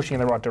everything's pushing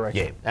in the right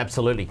direction. Yeah,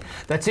 absolutely.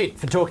 That's it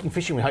for Talking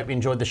Fishing. We hope you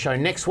enjoyed the show.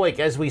 Next week,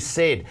 as we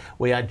said,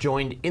 we are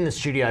joined in the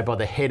studio by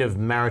the head of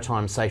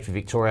Maritime Safety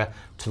Victoria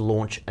to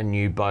launch a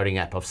new boating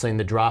app. I've seen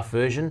the draft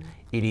version.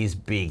 It is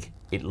big.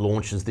 It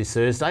launches this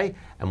Thursday,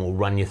 and we'll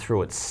run you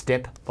through it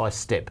step by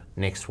step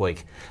next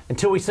week.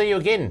 Until we see you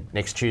again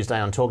next Tuesday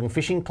on Talking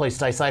Fishing, please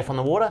stay safe on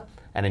the water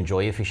and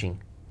enjoy your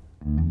fishing.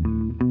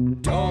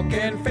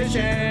 Talking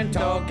fishing,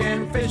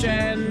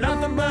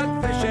 nothing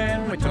but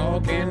fishing, we're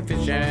talking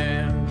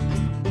fishing.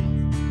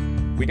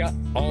 We got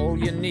all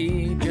you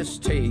need,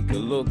 just take a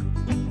look.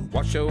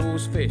 Watch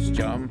those fish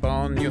jump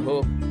on your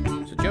hook.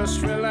 So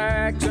just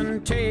relax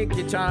and take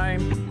your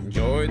time.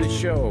 Enjoy the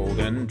show,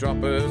 then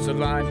drop us a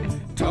line.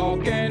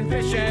 Talking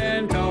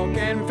fishing,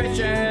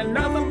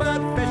 nothing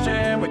but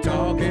fishing, we're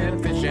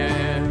talking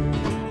fishing.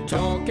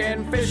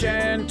 Talking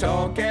fishing,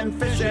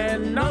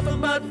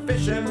 nothing but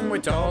fishing, we're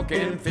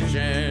talking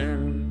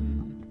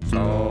fishing.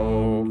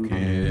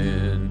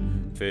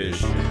 Talking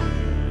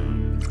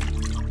fishing.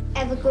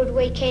 Have a good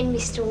weekend,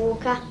 Mr.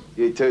 Walker.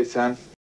 You too, son.